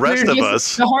 whereas the rest of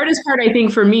us... The hardest part, I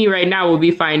think, for me right now will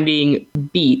be finding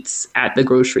beets at the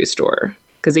grocery store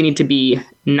because they need to be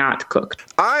not cooked.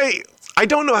 I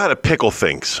don't know how to pickle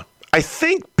things. I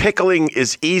think pickling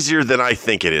is easier than I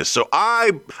think it is. So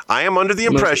I am under the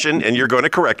impression, and you're going to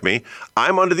correct me,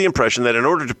 I'm under the impression that in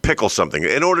order to pickle something,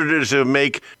 in order to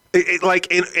make...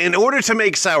 in order to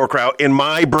make sauerkraut, in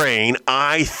my brain,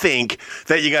 I think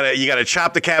that you gotta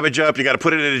chop the cabbage up, you gotta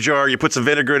put it in a jar, you put some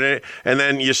vinegar in it, and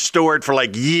then you store it for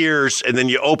like years, and then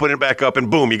you open it back up, and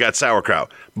boom, you got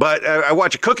sauerkraut. But I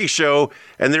watch a cooking show,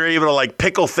 and they're able to like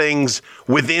pickle things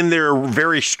within their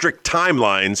very strict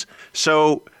timelines.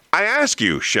 So I ask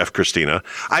you, Chef Christina.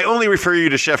 I only refer to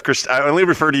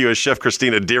you as Chef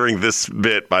Christina during this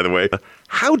bit, by the way.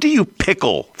 How do you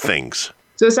pickle things?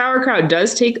 So sauerkraut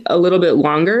does take a little bit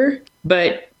longer,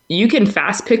 but you can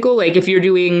fast pickle. Like if you're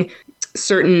doing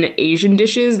certain Asian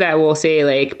dishes that will say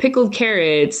like pickled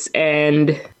carrots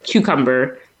and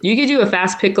cucumber, you could do a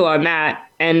fast pickle on that.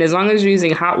 And as long as you're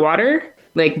using hot water,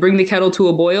 like bring the kettle to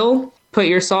a boil, put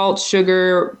your salt,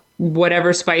 sugar,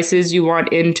 whatever spices you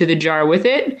want into the jar with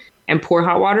it, and pour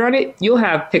hot water on it, you'll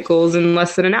have pickles in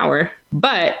less than an hour.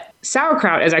 But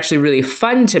sauerkraut is actually really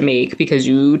fun to make because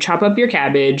you chop up your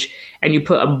cabbage and you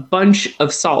put a bunch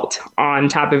of salt on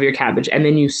top of your cabbage, and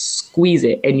then you squeeze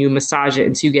it and you massage it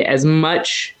until you get as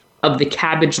much of the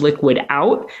cabbage liquid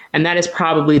out. And that is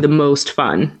probably the most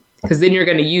fun, because then you're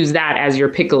going to use that as your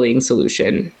pickling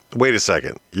solution. Wait a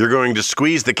second. You're going to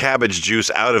squeeze the cabbage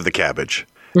juice out of the cabbage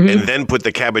and then put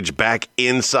the cabbage back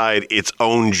inside its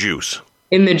own juice.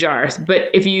 In the jars.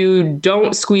 But if you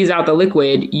don't squeeze out the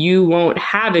liquid, you won't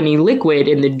have any liquid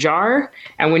in the jar.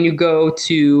 And when you go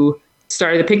to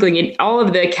start the pickling, all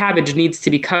of the cabbage needs to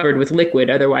be covered with liquid.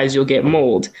 Otherwise, you'll get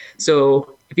mold.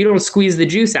 So if you don't squeeze the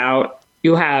juice out,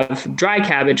 you'll have dry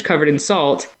cabbage covered in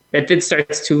salt that then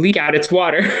starts to leak out its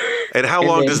water. And how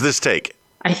long does this take?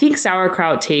 I think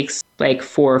sauerkraut takes like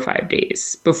 4 or 5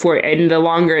 days and the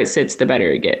longer it sits, the better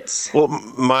it gets. Well,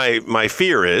 my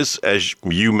fear is, as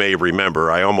you may remember,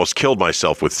 I almost killed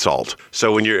myself with salt.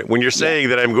 So when you're saying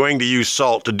that I'm going to use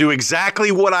salt to do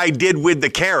exactly what I did with the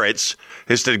carrots,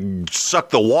 is to suck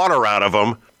the water out of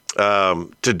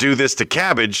them, to do this to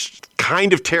cabbage,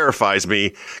 kind of terrifies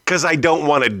me because I don't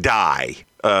want to die.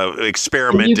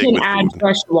 Experimenting with food. You can add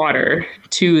fresh water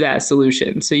to that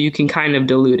solution, so you can kind of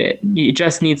dilute it. You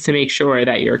just needs to make sure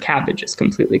that your cabbage is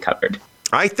completely covered.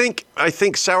 I think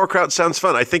sauerkraut sounds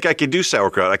fun. I think I could do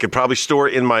sauerkraut. I could probably store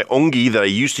it in my ongi that I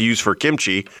used to use for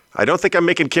kimchi. I don't think I'm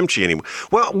making kimchi anymore.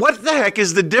 Well, what the heck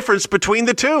is the difference between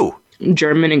the two?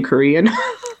 German and Korean.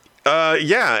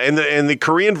 Yeah, and the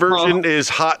Korean version is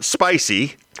hot,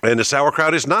 spicy, and the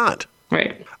sauerkraut is not.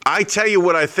 Right. I tell you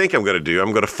what I think I'm going to do.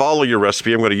 I'm going to follow your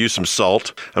recipe. I'm going to use some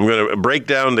salt. I'm going to break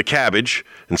down the cabbage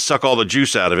and suck all the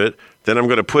juice out of it. Then I'm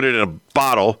going to put it in a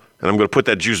bottle, and I'm going to put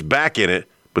that juice back in it.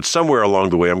 But somewhere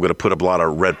along the way, I'm going to put a lot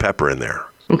of red pepper in there.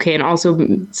 Okay, and also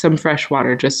some fresh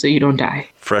water, just so you don't die.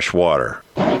 Fresh water.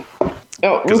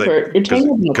 Oh, Rupert, you're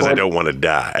taking because I don't want to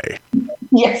die.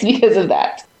 Yes, because of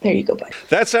that. There you go, bud.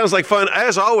 That sounds like fun.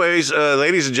 As always,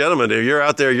 ladies and gentlemen, if you're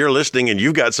out there, you're listening, and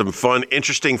you've got some fun,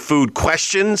 interesting food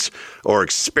questions or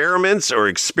experiments or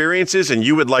experiences, and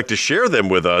you would like to share them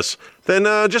with us, then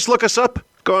just look us up.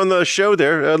 Go on the show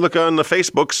there. Look on the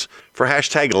Facebooks for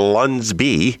hashtag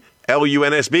Lunsby,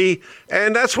 LUNSB,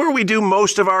 and that's where we do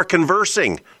most of our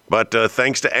conversing. But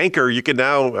thanks to Anchor, you can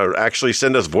now actually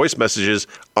send us voice messages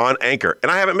on Anchor.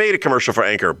 And I haven't made a commercial for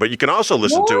Anchor, but you can also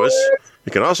listen to us.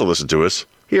 You can also listen to us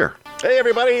here. Hey,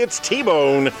 everybody, it's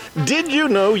T-Bone. Did you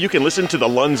know you can listen to The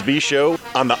Lunsby Show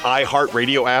on the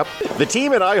iHeartRadio app? The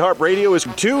team at iHeartRadio is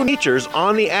 2 features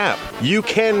on the app. You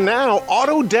can now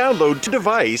auto-download to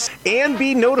device and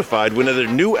be notified whenever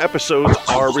new episodes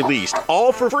are released,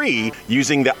 all for free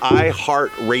using the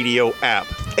iHeartRadio app.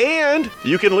 And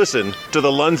you can listen to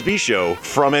The Lunsby Show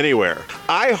from anywhere.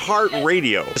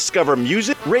 iHeartRadio. Discover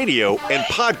music, radio, and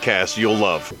podcasts you'll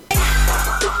love.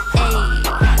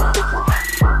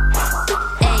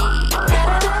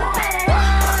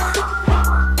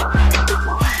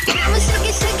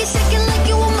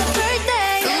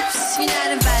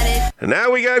 And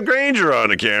now we got Granger on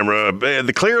the camera.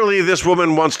 Clearly, this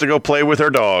woman wants to go play with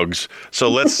her dogs. So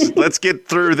let's get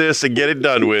through this and get it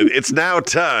done with. It's now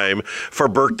time for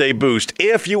Birthday Boost.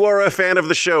 If you are a fan of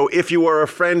the show, if you are a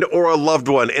friend or a loved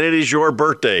one, and it is your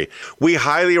birthday, we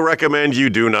highly recommend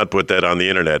you do not put that on the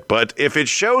internet. But if it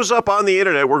shows up on the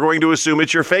internet, we're going to assume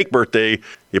it's your fake birthday.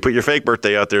 You put your fake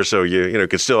birthday out there so you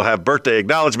can still have birthday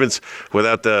acknowledgments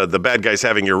without the bad guys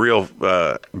having your real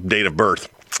date of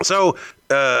birth. So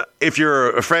if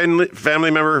you're a friend,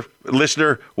 family member,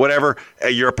 listener, whatever,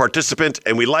 you're a participant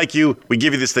and we like you, we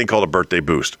give you this thing called a birthday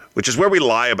boost, which is where we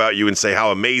lie about you and say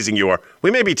how amazing you are.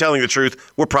 We may be telling the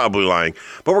truth. We're probably lying.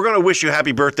 But we're going to wish you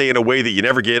happy birthday in a way that you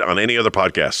never get on any other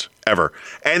podcast, ever.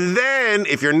 And then,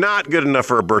 if you're not good enough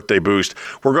for a birthday boost,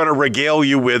 we're going to regale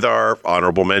you with our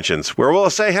honorable mentions, where we'll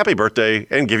say happy birthday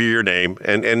and give you your name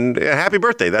and happy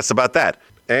birthday. That's about that.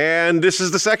 And this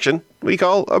is the section we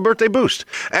call a birthday boost.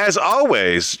 As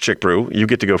always, Chick Brew, you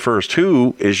get to go first.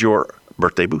 Who is your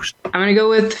birthday boost? I'm going to go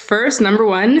with first, number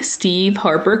 1, Steve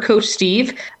Harper. Coach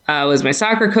Steve was my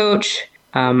soccer coach,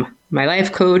 my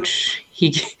life coach.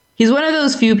 He's one of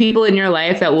those few people in your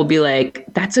life that will be like,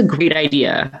 that's a great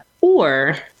idea.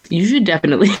 Or you should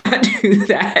definitely not do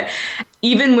that.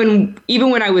 Even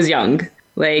when I was young,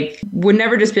 like, would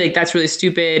never just be like, that's really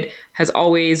stupid, has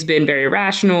always been very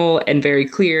rational and very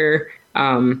clear,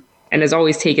 and has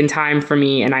always taken time for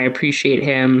me, and I appreciate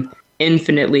him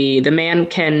infinitely. The man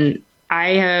I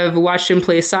have watched him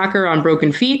play soccer on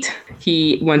broken feet.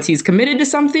 Once he's committed to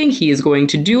something, he is going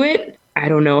to do it. I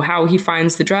don't know how he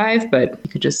finds the drive, but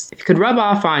if he could rub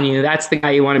off on you, that's the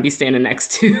guy you want to be standing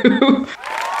next to.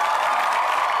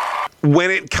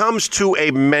 When it comes to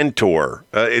a mentor,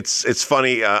 it's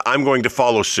funny. I'm going to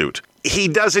follow suit. He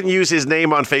doesn't use his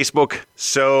name on Facebook,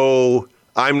 so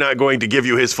I'm not going to give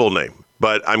you his full name.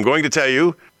 But I'm going to tell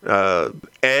you,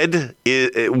 Ed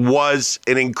was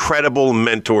an incredible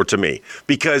mentor to me,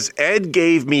 because Ed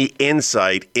gave me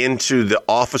insight into the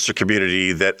officer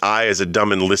community that I, as a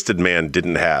dumb enlisted man,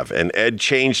 didn't have. And Ed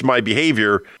changed my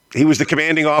behavior. He was the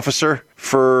commanding officer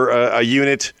for a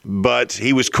unit, but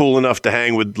he was cool enough to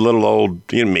hang with little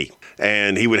old me.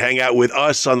 And he would hang out with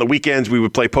us on the weekends. We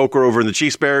would play poker over in the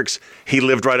Chiefs barracks. He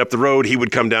lived right up the road. He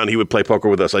would come down. He would play poker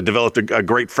with us. I developed a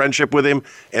great friendship with him,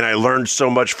 and I learned so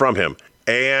much from him.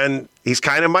 And he's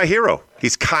kind of my hero.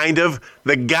 He's kind of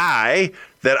the guy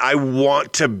that I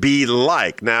want to be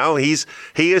like. Now, he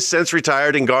has since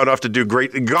retired and gone off to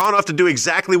do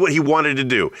exactly what he wanted to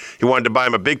do. He wanted to buy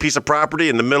him a big piece of property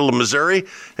in the middle of Missouri,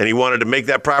 and he wanted to make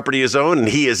that property his own, and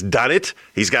he has done it.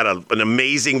 He's got an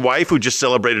amazing wife who just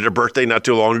celebrated her birthday not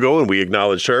too long ago, and we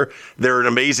acknowledged her. They're an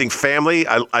amazing family.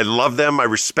 I love them. I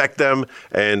respect them,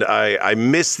 and I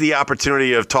miss the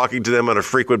opportunity of talking to them on a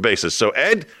frequent basis. So,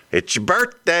 Ed, it's your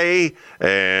birthday,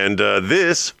 and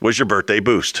this was your birthday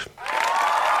boost.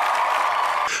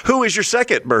 Who is your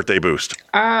second birthday boost?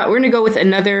 We're going to go with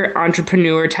another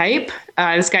entrepreneur type.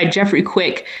 This guy, Jeffrey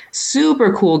Quick,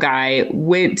 super cool guy,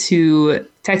 went to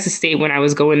Texas State when I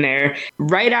was going there,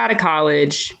 right out of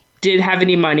college, didn't have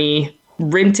any money,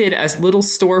 rented a little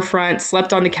storefront,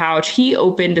 slept on the couch. He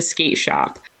opened a skate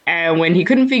shop. And when he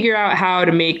couldn't figure out how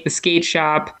to make the skate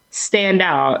shop stand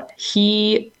out,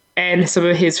 he and some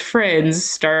of his friends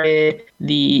started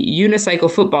the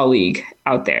Unicycle Football League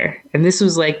out there. And this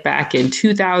was like back in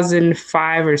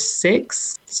 2005 or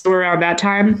 6, so around that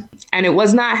time. And it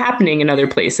was not happening in other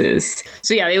places.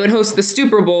 So yeah, they would host the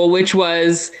Super Bowl, which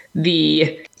was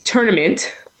the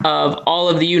tournament of all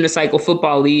of the unicycle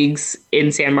football leagues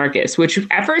in San Marcos, which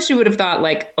at first you would have thought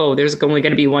like, oh, there's only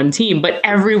going to be one team, but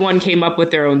everyone came up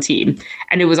with their own team.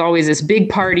 And it was always this big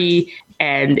party,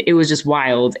 and it was just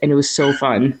wild, and it was so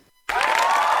fun.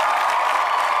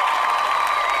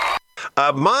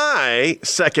 My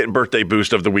second birthday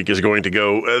boost of the week is going to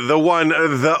go the one,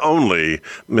 the only,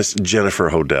 Miss Jennifer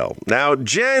Hodel. Now,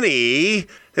 Jenny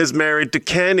is married to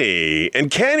Kenny, and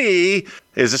Kenny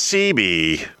is a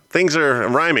CB. Things are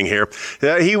rhyming here.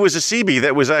 He was a CB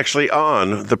that was actually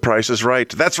on The Price is Right.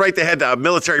 That's right. They had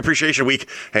Military Appreciation Week,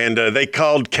 and they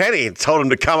called Kenny and told him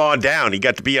to come on down. He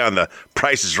got to be on The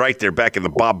Price is Right there back in the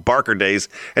Bob Barker days.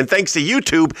 And thanks to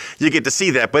YouTube, you get to see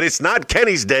that. But it's not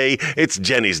Kenny's day. It's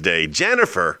Jenny's day.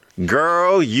 Jennifer,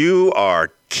 girl, you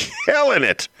are killing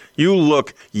it. You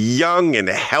look young and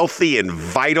healthy and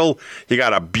vital. You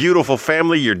got a beautiful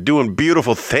family. You're doing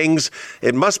beautiful things.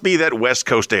 It must be that West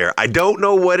Coast air. I don't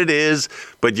know what it is,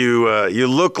 but you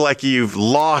look like you've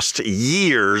lost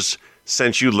years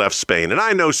since you left Spain. And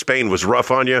I know Spain was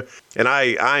rough on you, and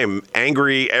I am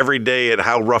angry every day at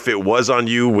how rough it was on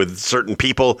you with certain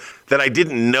people that I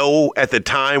didn't know at the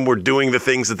time were doing the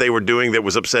things that they were doing that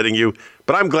was upsetting you.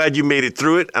 But I'm glad you made it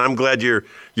through it, and I'm glad you're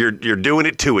doing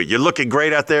it to it. You're looking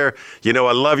great out there. You know,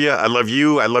 I love you. I love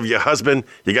you. I love your husband.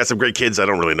 You got some great kids. I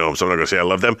don't really know them, so I'm not going to say I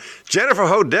love them. Jennifer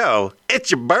Hodel,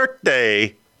 it's your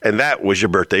birthday, and that was your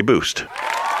birthday boost.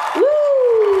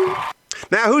 Woo!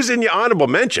 Now, who's in your honorable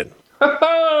mention?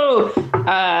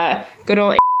 Good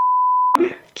old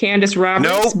Candace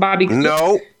Roberts, Bobby.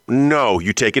 No,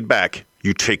 you take it back.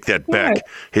 You take that back. What?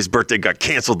 His birthday got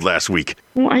canceled last week.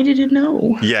 Well, I didn't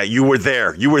know. Yeah, you were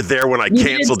there. You were there when I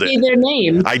canceled it. You didn't say their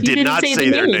name. I did not say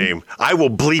their name. I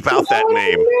will bleep out that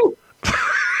name.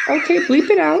 Okay, bleep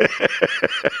it out.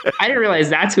 I didn't realize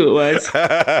that's who it was.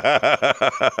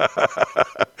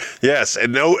 Yes,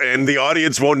 and the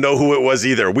audience won't know who it was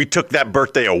either. We took that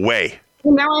birthday away.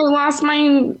 Now I lost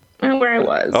where I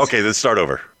was. Okay, let's start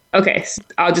over. Okay,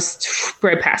 I'll just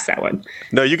right past that one.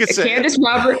 No, you can say Candace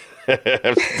Roberts.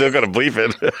 I'm still going to bleep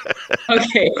it.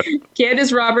 Okay,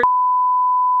 Candace Roberts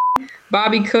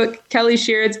Bobby Cook, Kelly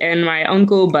Shearitz, and my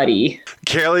Uncle Buddy.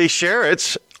 Kelly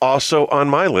Shearitz, also on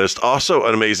my list. Also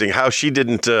amazing how she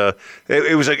didn't.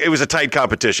 It was a tight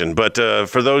competition. But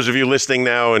for those of you listening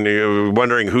now and you're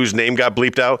wondering whose name got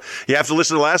bleeped out, you have to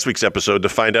listen to last week's episode to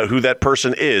find out who that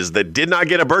person is that did not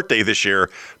get a birthday this year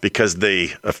because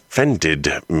they offended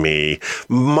me.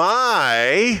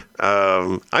 I'm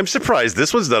surprised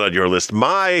this one's not on your list.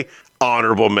 My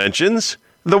honorable mentions.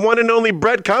 The one and only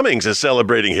Brett Cummings is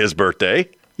celebrating his birthday.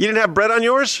 You didn't have Brett on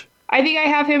yours? I think I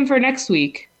have him for next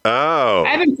week. Oh. I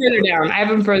have him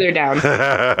further down.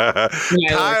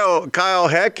 Kyle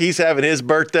Heck, he's having his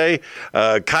birthday.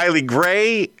 Kylie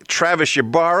Gray, Travis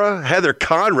Ybarra, Heather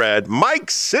Conrad, Mike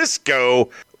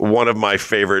Sisko, one of my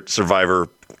favorite Survivor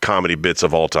comedy bits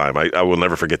of all time. I will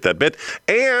never forget that bit.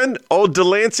 And old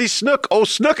Delancey Snook,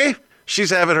 Snooky.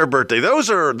 She's having her birthday. Those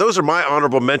are my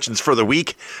honorable mentions for the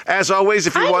week. As always,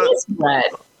 if you want, miss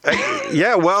Brett.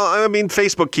 Yeah, well, I mean,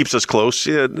 Facebook keeps us close.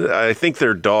 Yeah, I think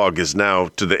their dog is now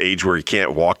to the age where he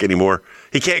can't walk anymore.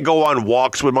 He can't go on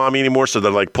walks with mommy anymore, so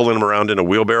they're like pulling him around in a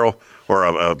wheelbarrow or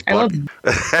a I love him.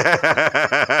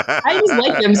 I just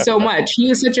like him so much. He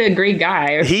was such a great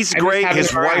guy. He's great.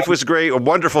 His wife was great. A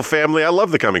wonderful family. I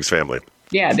love the Cummings family.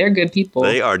 Yeah, they're good people.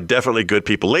 They are definitely good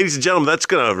people. Ladies and gentlemen, that's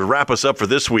going to wrap us up for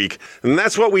this week. And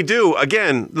that's what we do.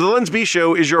 Again, the Lens B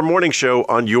Show is your morning show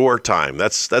on your time.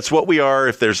 That's what we are.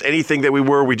 If there's anything that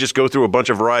we just go through a bunch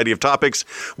of variety of topics.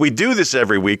 We do this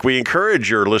every week. We encourage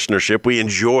your listenership. We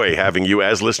enjoy having you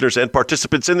as listeners and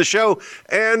participants in the show.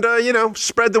 And,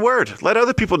 spread the word. Let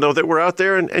other people know that we're out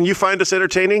there and you find us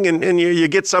entertaining and you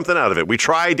get something out of it. We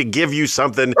try to give you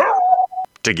something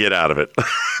to get out of it.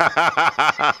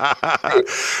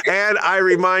 And I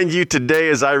remind you today,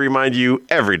 as I remind you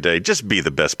every day, just be the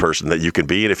best person that you can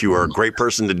be. And if you are a great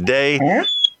person today,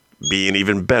 be an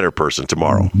even better person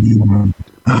tomorrow. And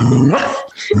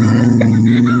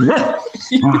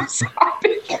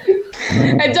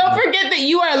don't forget that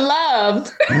you are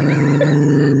loved.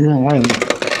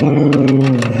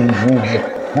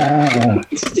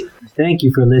 Thank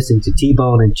you for listening to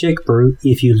T-Bone and Chick Brew.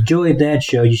 If you enjoyed that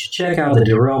show, you should check out the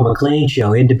Jerome McClain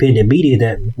Show, independent media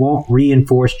that won't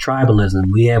reinforce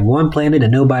tribalism. We have one planet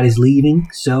and nobody's leaving,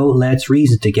 so let's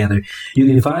reason together. You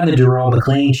can find the Jerome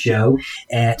McClain Show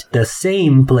at the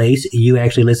same place you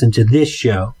actually listen to this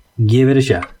show. Give it a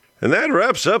shot. And that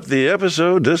wraps up the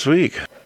episode this week.